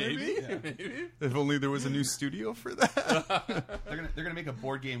 Maybe. Maybe. If only there was a new studio for that. They're gonna make a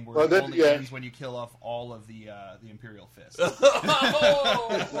board game where Well, it that- only yeah. ends when you kill off all of the Imperial Fist.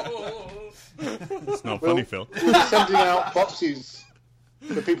 It's not funny, Phil. We'll be sending out boxes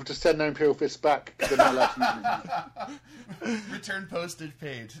for people to send their Imperial Fists back because they're not allowed to use them. Return postage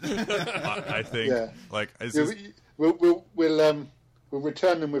paid. I think Yeah. like it's Yeah, just, we'll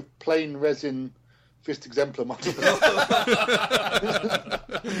return them with plain resin fist exemplar models.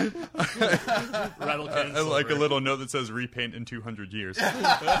 Rattle can I like a silver. little note that says repaint in 200 years.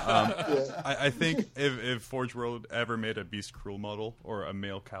 I think if Forge World ever made a Beast Cruel model or a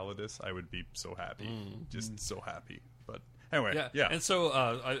male Calidus, I would be so happy. Just so happy. But anyway, yeah. And so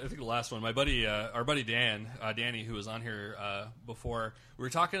I think the last one, my buddy, our buddy Danny, who was on here before, we were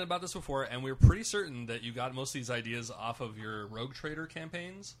talking about this before, and we were pretty certain that you got most of these ideas off of your Rogue Trader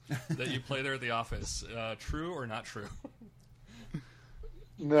campaigns that you play there at the office. True or not true?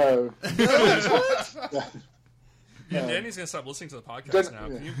 No. Yeah, Danny's going to stop listening to the podcast Don't- now.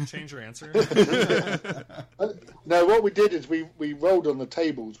 yeah. Can you change your answer? No, what we did is we rolled on the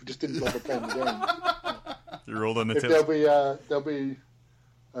tables. We just didn't bother playing the game. You rolled on the If tips. there'll be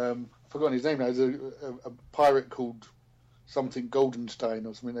I've forgotten his name now. There's a pirate called something Goldenstein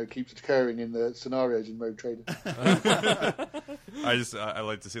or something that keeps occurring in the scenarios in Rogue Trader. I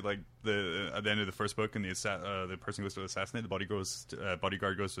like to see like at the end of the first book and the person goes to assassinate, the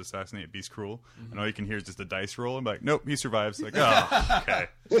bodyguard goes to assassinate Beast Cruel, and all you can hear is just a dice roll. I'm like, nope, he survives. Like, oh, okay.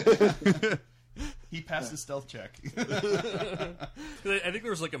 He passed the stealth check. I think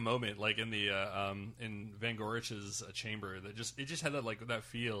there was like a moment, like in the in Van Gorich's chamber, that it just had that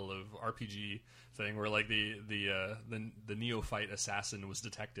feel of RPG thing, where like the neophyte assassin was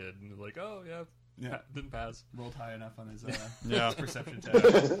detected, and like, oh yeah, didn't pass. Rolled high enough on his Yeah. perception tab.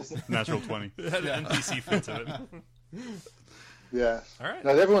 Natural 20. It had an NPC feel to it. Yeah. All right. No,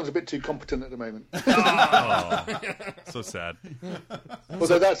 everyone's a bit too competent at the moment. Oh, so sad.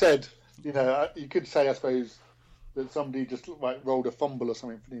 Although that said, you could say, I suppose, that somebody just rolled a fumble or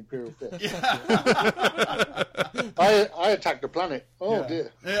something for the Imperial Fist. I attacked the planet. Oh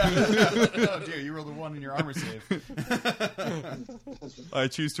dear. Yeah. Oh dear, you rolled a 1 in your armor save. I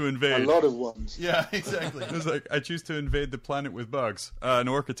choose to A invade. lot of ones. Yeah, exactly. It's like, I choose to invade the planet with bugs. An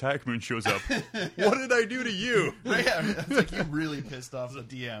orc attack moon shows up. What did I do to you? Yeah, it's like you really pissed off the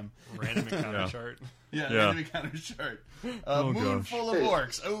DM. Random encounter Yeah. chart. Yeah, Yeah. enemy counter chart. Oh, Moon gosh. full of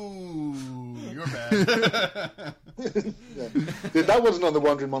orcs. Oh, you're bad. Yeah. That wasn't on the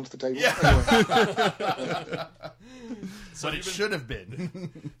Wandering Monster table. Anyway. But it should have been.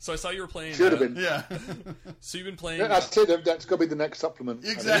 So I saw you were playing. Should have been. Yeah, So you've been playing. That's it. That's got to be the next supplement.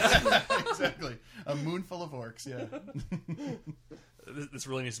 exactly. Exactly. A moon full of orcs. Yeah. This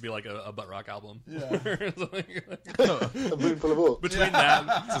really needs to be like a butt rock album. Yeah. A moon full of orcs. Between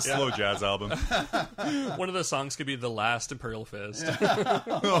that, It's a slow jazz album. one of the songs could be "The Last Imperial Fist,"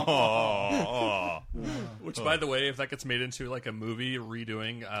 Oh. which, by the way, if that gets made into like a movie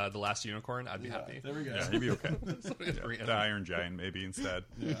redoing "The Last Unicorn," I'd be happy. There we go. Yeah, he'd be okay. Bring it The up. Iron Giant, maybe, instead.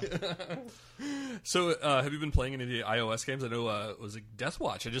 So, have you been playing any of the iOS games? I know was it Death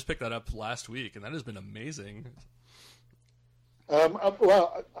Watch? I just picked that up last week, and that has been amazing.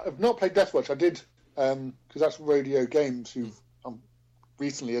 Well, I've not played Deathwatch. I did because that's Rodeo Games who've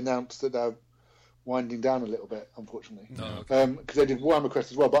recently announced that they're winding down a little bit, unfortunately. Oh, Because they did Warhammer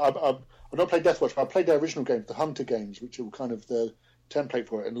Quest as well. But I've not played Deathwatch, but I played their original games, the Hunter games, which were kind of the template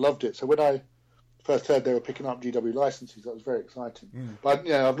for it, and loved it. So when I first heard they were picking up GW licenses, that was very exciting. But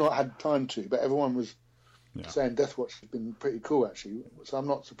I've not had time to. But everyone was saying Deathwatch has been pretty cool, actually. So I'm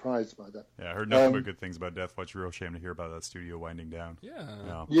not surprised by that. Yeah, I heard nothing but good things about Deathwatch. Real shame to hear about that studio winding down.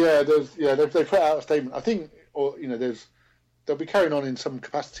 Yeah, they put out a statement. I think, they'll be carrying on in some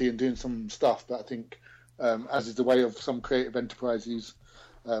capacity and doing some stuff. But I think, as is the way of some creative enterprises,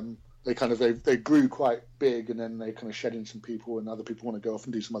 they grew quite big, and then they kind of shed in some people, and other people want to go off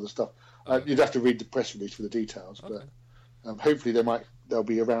and do some other stuff. You'd have to read the press release for the details, but hopefully they'll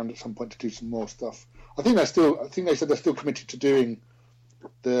be around at some point to do some more stuff. I think they said they're still committed to doing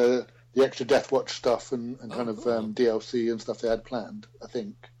the extra Deathwatch stuff and kind of DLC and stuff they had planned. I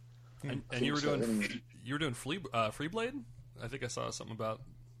think. And you were doing Freeblade? I think I saw something about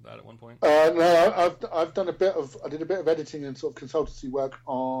that at one point. No, I've done I did a bit of editing and sort of consultancy work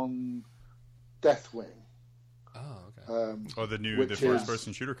on Deathwing. Oh, okay. The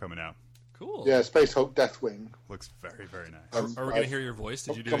first-person shooter coming out. Cool. Yeah, Space Hulk Deathwing. Looks very, very nice. Are we going to hear your voice?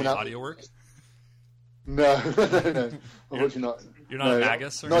 Did you do any audio work? No. Unfortunately not. You're not a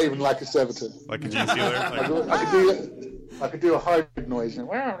Magus? Not even like a servitor. Like a Gene Stealer? I could do a hybrid noise.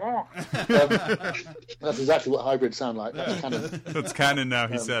 That's exactly what hybrids sound like. That's canon. That's canon now.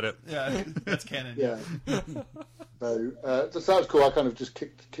 He said it. Yeah, that's canon. Yeah. So that was cool. I kind of just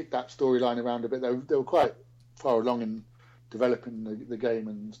kicked that storyline around a bit. They were quite far along in developing the game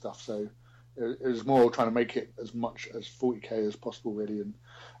and stuff. So it was more trying to make it as much as 40k as possible, really,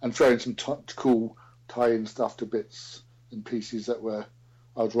 and throwing some cool tie-in stuff to bits and pieces that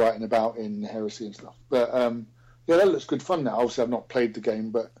I was writing about in Heresy and stuff. But that looks good fun now. Obviously, I've not played the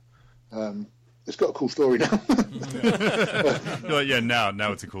game, but it's got a cool story now.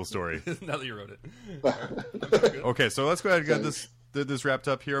 Now it's a cool story. Now that you wrote it. Okay, so let's go ahead and get this wrapped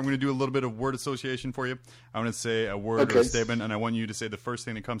up here. I'm going to do a little bit of word association for you. I'm going to say a word or a statement, and I want you to say the first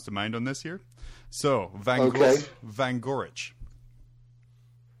thing that comes to mind on this here. So, Vangorich.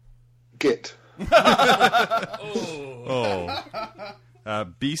 Git.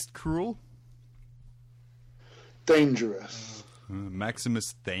 Beast Cruel. Dangerous.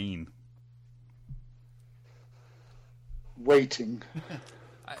 Maximus Thane. Waiting.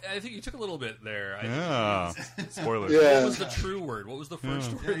 I think you took a little bit there. Spoilers. Yeah. What was the true word? What was the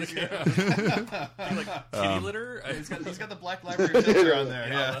first word that came out? Like kitty litter? He's got the Black Library filter on there.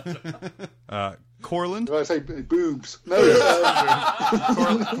 Yeah. Corland. Did I say boobs? No.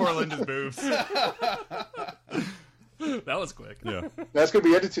 Corland is boobs. That was quick. Yeah. That's going to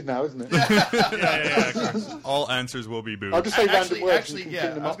be edited now, isn't it? Yeah. All answers will be boobs. I'll just say random words. Actually,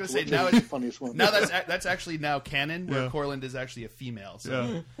 I was going to say now it's the funniest one. Now that's actually now canon, where Corland is actually a female.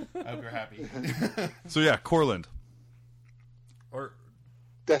 So I hope you're happy. So Corland. Or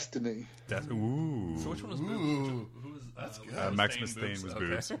Destiny. Ooh. So which one was boobs? That's good. Maximus Thane was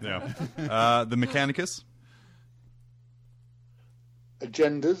boobs. Yeah. The Mechanicus.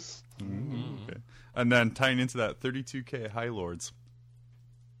 Agendas. Okay. And then tying into that, 32K High Lords.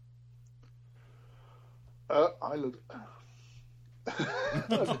 I don't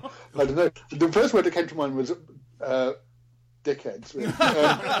know. The first word that came to mind was dickheads.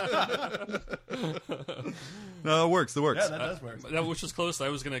 No, that works. Yeah, that does work. Which was close. I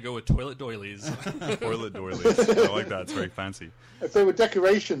was going to go with toilet doilies. Toilet doilies. I like that. It's very fancy. If they were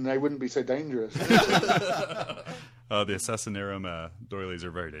decoration, they wouldn't be so dangerous. The Assassinarum doilies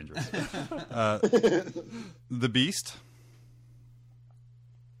are very dangerous. The Beast.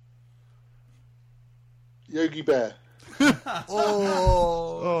 Yogi Bear.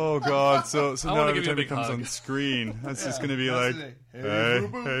 Oh God! So now every time he comes hug on screen, that's just going to be like, hey,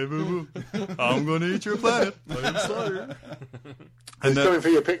 boo boo, I'm going to eat your planet. I'm sorry. And then, coming for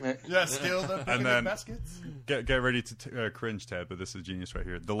your picnic. Yeah, steal the picnic baskets. Get ready to cringe, Ted, but this is genius right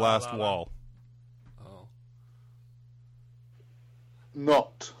here. The Last Wall. Oh.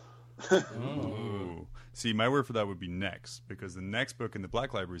 Not. Ooh. See, my word for that would be next, because the next book in the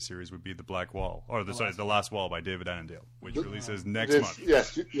Black Library series would be The Black Wall, or The Last Wall by David Annandale, which releases next month.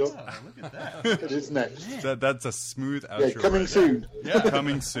 Yes, look at that. It is next. That's a smooth outro. Yeah, coming soon. Yeah.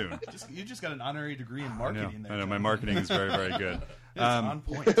 Coming soon. You just got an honorary degree in marketing there. I know, my marketing is very, very good. It's on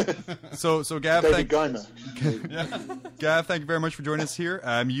point. So Gav, David Geimer. Gav, thank you very much for joining us here.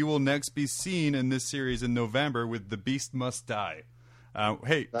 You will next be seen in this series in November with The Beast Must Die.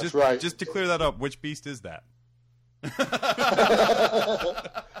 Hey, just to clear that up, which beast is that?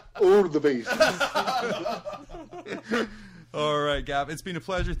 All of the beasts. All right, Gav, it's been a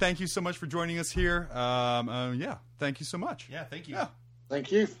pleasure. Thank you so much for joining us here. Thank you so much. Yeah, thank you. Yeah.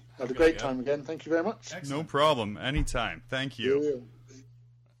 Thank you. Had a great time again. Thank you very much. No problem. Anytime. Thank you.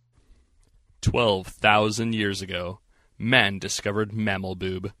 12,000 years ago, man discovered mammal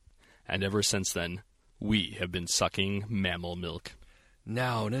boob. And ever since then, we have been sucking mammal milk.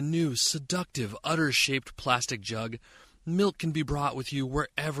 Now, in a new, seductive, udder-shaped plastic jug, milk can be brought with you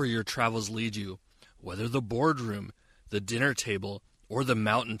wherever your travels lead you. Whether the boardroom, the dinner table, or the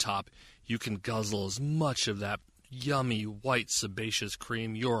mountaintop, you can guzzle as much of that yummy, white, sebaceous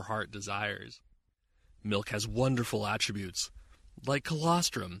cream your heart desires. Milk has wonderful attributes, like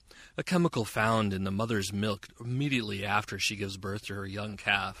colostrum, a chemical found in the mother's milk immediately after she gives birth to her young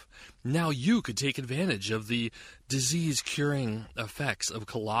calf. Now you could take advantage of the disease-curing effects of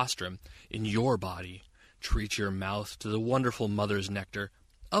colostrum in your body. Treat your mouth to the wonderful mother's nectar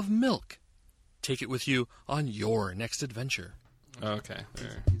of milk. Take it with you on your next adventure. Okay,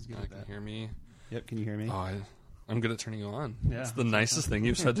 there. He's good I at can that. hear me. Yep, can you hear me? Oh, I'm good at turning you on. Yeah. It's the nicest thing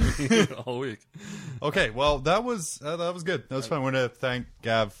you've said to me all week. Okay, well, that was good. That was fun. I want to thank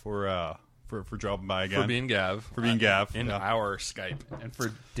Gav for dropping by again. For being Gav. For being Gav. In our Skype. And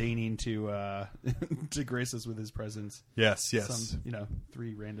for deigning to to grace us with his presence. Yes. Some,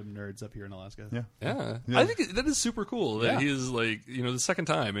 3 random nerds up here in Alaska. Yeah. Yeah. Yeah. I think that is super cool that Yeah. he is like, the second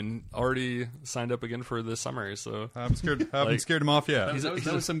time and already signed up again for this summer. So I haven't scared him off yet.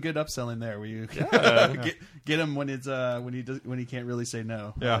 That was some good upselling there. Where you get him when it's when he can't really say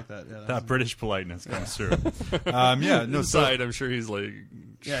no. I Yeah. like that. Yeah, that British politeness comes through. No, inside, I'm sure he's like,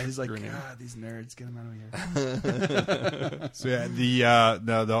 yeah, he's like, grinning. God, these nerds, get them out of here. So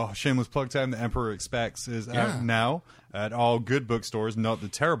the shameless plug time the Emperor Expects is out now at all good bookstores, not the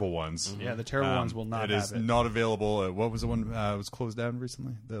terrible ones. Yeah, the terrible ones will not It have is it. not available. What was the one was closed down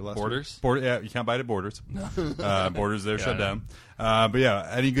recently? The last Borders? Yeah, you can't buy it at Borders. Borders, they're shut down. But yeah,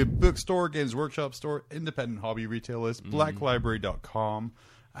 any good bookstore, Games Workshop store, independent hobby retail list, blacklibrary.com,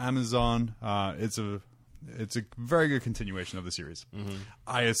 Amazon. It's a very good continuation of the series.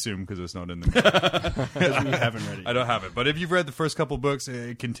 I assume, because it's not in the Because we haven't read it. I don't have it. But if you've read the first couple books,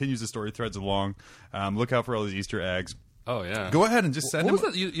 it continues the story threads along. Look out for all these Easter eggs. oh yeah. Go ahead and just send What them.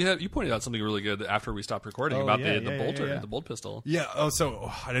 was that? You pointed out something really good after we stopped recording Oh, about yeah, the yeah, bolter, yeah. the bolt pistol. Yeah. Oh,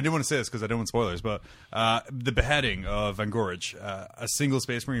 so I didn't want to say this because I don't want spoilers, but the beheading of Van Gorge, a single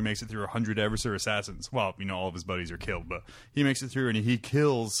Space Marine makes it through 100 Eversor assassins. Well, all of his buddies are killed, but he makes it through and he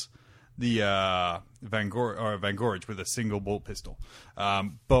kills the Van Gorge with a single bolt pistol.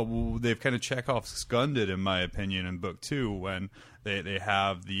 But they've kind of Chekhov's gunned it, in my opinion, in book 2 when they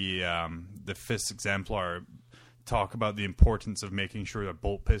have the Fist Exemplar talk about the importance of making sure that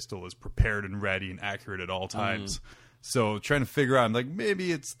bolt pistol is prepared and ready and accurate at all times. So trying to figure out, I'm like,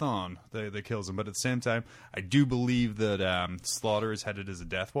 maybe it's Thawne that kills him. But at the same time, I do believe that Slaughter is headed as a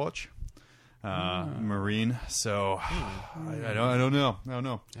Death Watch. Marine. So I don't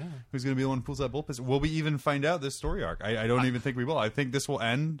know. Who's going to be the one who pulls that bolt pistol? Will we even find out this story arc? I don't even think we will. I think this will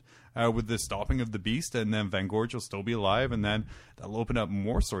end with the stopping of the beast, and then Van Gorge will still be alive, and then that'll open up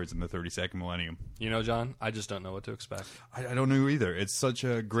more stories in the 32nd millennium. John, I just don't know what to expect. I don't know either. It's such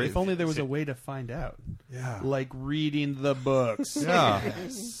a great. If only there was a way to find out. Yeah. Like reading the books. Yeah.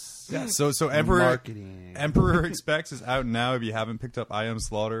 Yeah, so Marketing. Emperor Expects is out now. If you haven't picked up I Am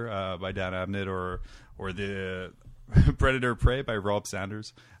Slaughter by Dan Abnett or the Predator Prey by Rob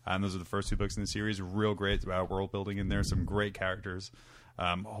Sanders, those are the first 2 books in the series. Real great world building in there. Some great characters.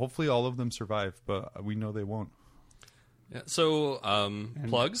 Hopefully all of them survive, but we know they won't. Yeah, so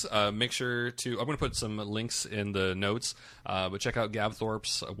plugs. Make sure to. I'm going to put some links in the notes, but check out Gav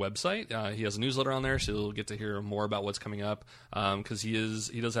Thorpe's website. He has a newsletter on there, so you'll get to hear more about what's coming up. Because he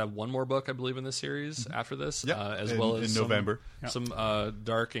does have one more book, I believe, in this series after this, as well as in November. some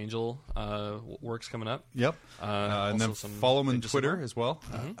Dark Angel works coming up. Yep. And then some follow him on Age of Twitter Sigmar. as well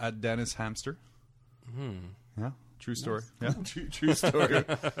at Dennis Hamster. Yeah. True story. Yeah. True story.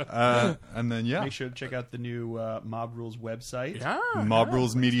 And then, Make sure to check out the new Mob Rules website. Yeah,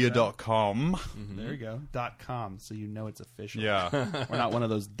 mobrulesmedia.com. There you go. .com, so you know it's official. Yeah. We're not one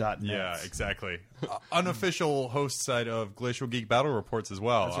of those .nets. Yeah, exactly. Unofficial host site of Glacial Geek Battle Reports as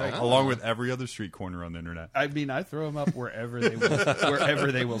well, That's right. along with every other street corner on the internet. I mean, I throw them up wherever they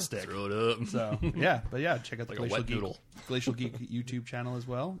will stick. Throw it up. So check out the Like a Glacial wet Geek, noodle. Glacial Geek YouTube channel as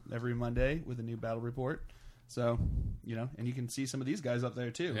well every Monday with a new battle report. So and you can see some of these guys up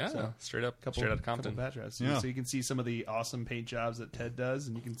there too. Yeah, So, straight out of couple Compton. batch reps. Yeah. So you can see some of the awesome paint jobs that Ted does,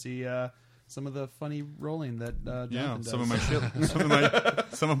 and you can see some of the funny rolling that Jonathan does. some of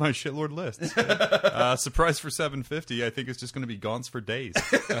my shitlord lists. Surprise for 750. I think it's just going to be Gaunts for days.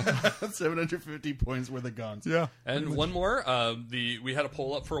 750 points worth of Gaunts. Yeah. And one more. We had a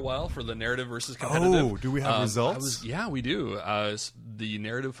poll up for a while for the narrative versus competitive. Oh, do we have results? Yeah, we do. The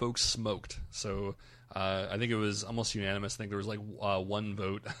narrative folks smoked. So I think it was almost unanimous. I think there was like one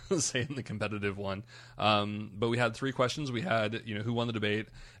vote saying the competitive one. But we had 3 questions. We had, who won the debate,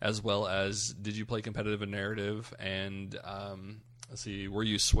 as well as did you play competitive and narrative, and let's see, were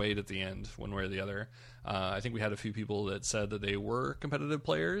you swayed at the end, one way or the other? I think we had a few people that said that they were competitive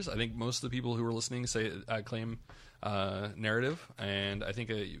players. I think most of the people who were listening claim narrative, and I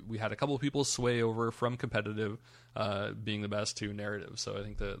think we had a couple of people sway over from competitive being the best to narrative. So I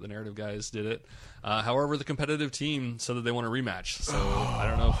think the narrative guys did it. However, the competitive team said that they want a rematch. So I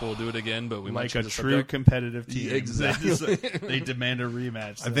don't know if we'll do it again, but we might like change a the true subject. competitive team. Exactly. They demand a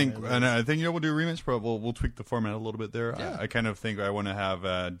rematch. I think we'll do a rematch, but we'll tweak the format a little bit there. Yeah. I kind of think I want to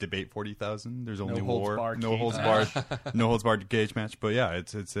have debate 40,000. There's only holds barred no holds barred cage match. But yeah,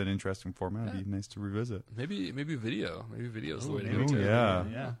 it's an interesting format. It'd be nice to revisit. Maybe video. Maybe video is the way to maybe go. too.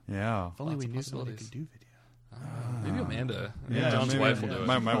 Yeah. If only Lots we of knew somebody who possibilities. could do video. Maybe Amanda. Yeah, John's maybe, wife will do it.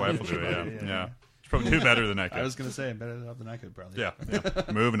 My wife will do it. Yeah. She's probably do better than I could. I was going to say better than I could probably. Yeah.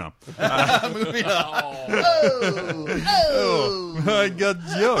 Moving on. Moving on. Oh, I got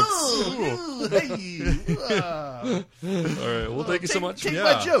jokes. All right. Well, thank you so much. Take Yeah.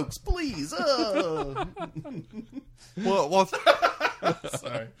 my jokes, please. Well,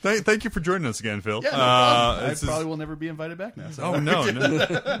 Sorry. thank you for joining us again, Phil. Yeah, no problem. I this is- probably will never be invited back now. So. Oh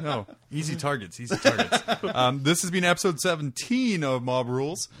no! Easy targets. This has been episode 17 of Mob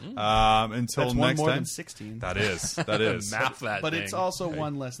Rules. Until That's one next more time. than 16. That is. Math that But thing. it's also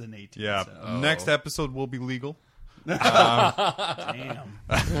one less than 18. Yeah. So. Next episode will be legal. Damn.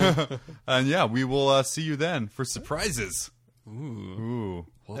 And yeah, we will see you then for surprises. Ooh.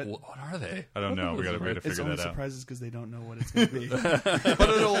 What are they? I don't know. We got to It's figure only that out. surprises because they don't know what it's going to be. But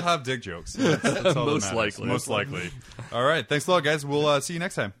it'll have dick jokes. That's all that Most matters. likely. Most likely. All right. Thanks a lot, guys. We'll see you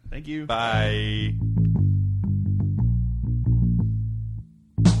next time. Thank you. Bye.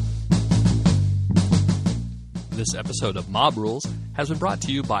 This episode of Mob Rules has been brought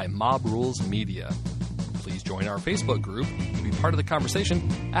to you by Mob Rules Media. Please join our Facebook group and be part of the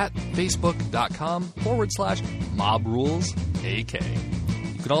conversation at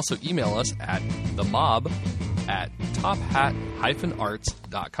facebook.com/MobRulesAK. You can also email us at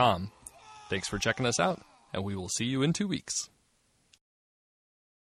themob@tophat-arts.com. Thanks for checking us out, and we will see you in 2 weeks.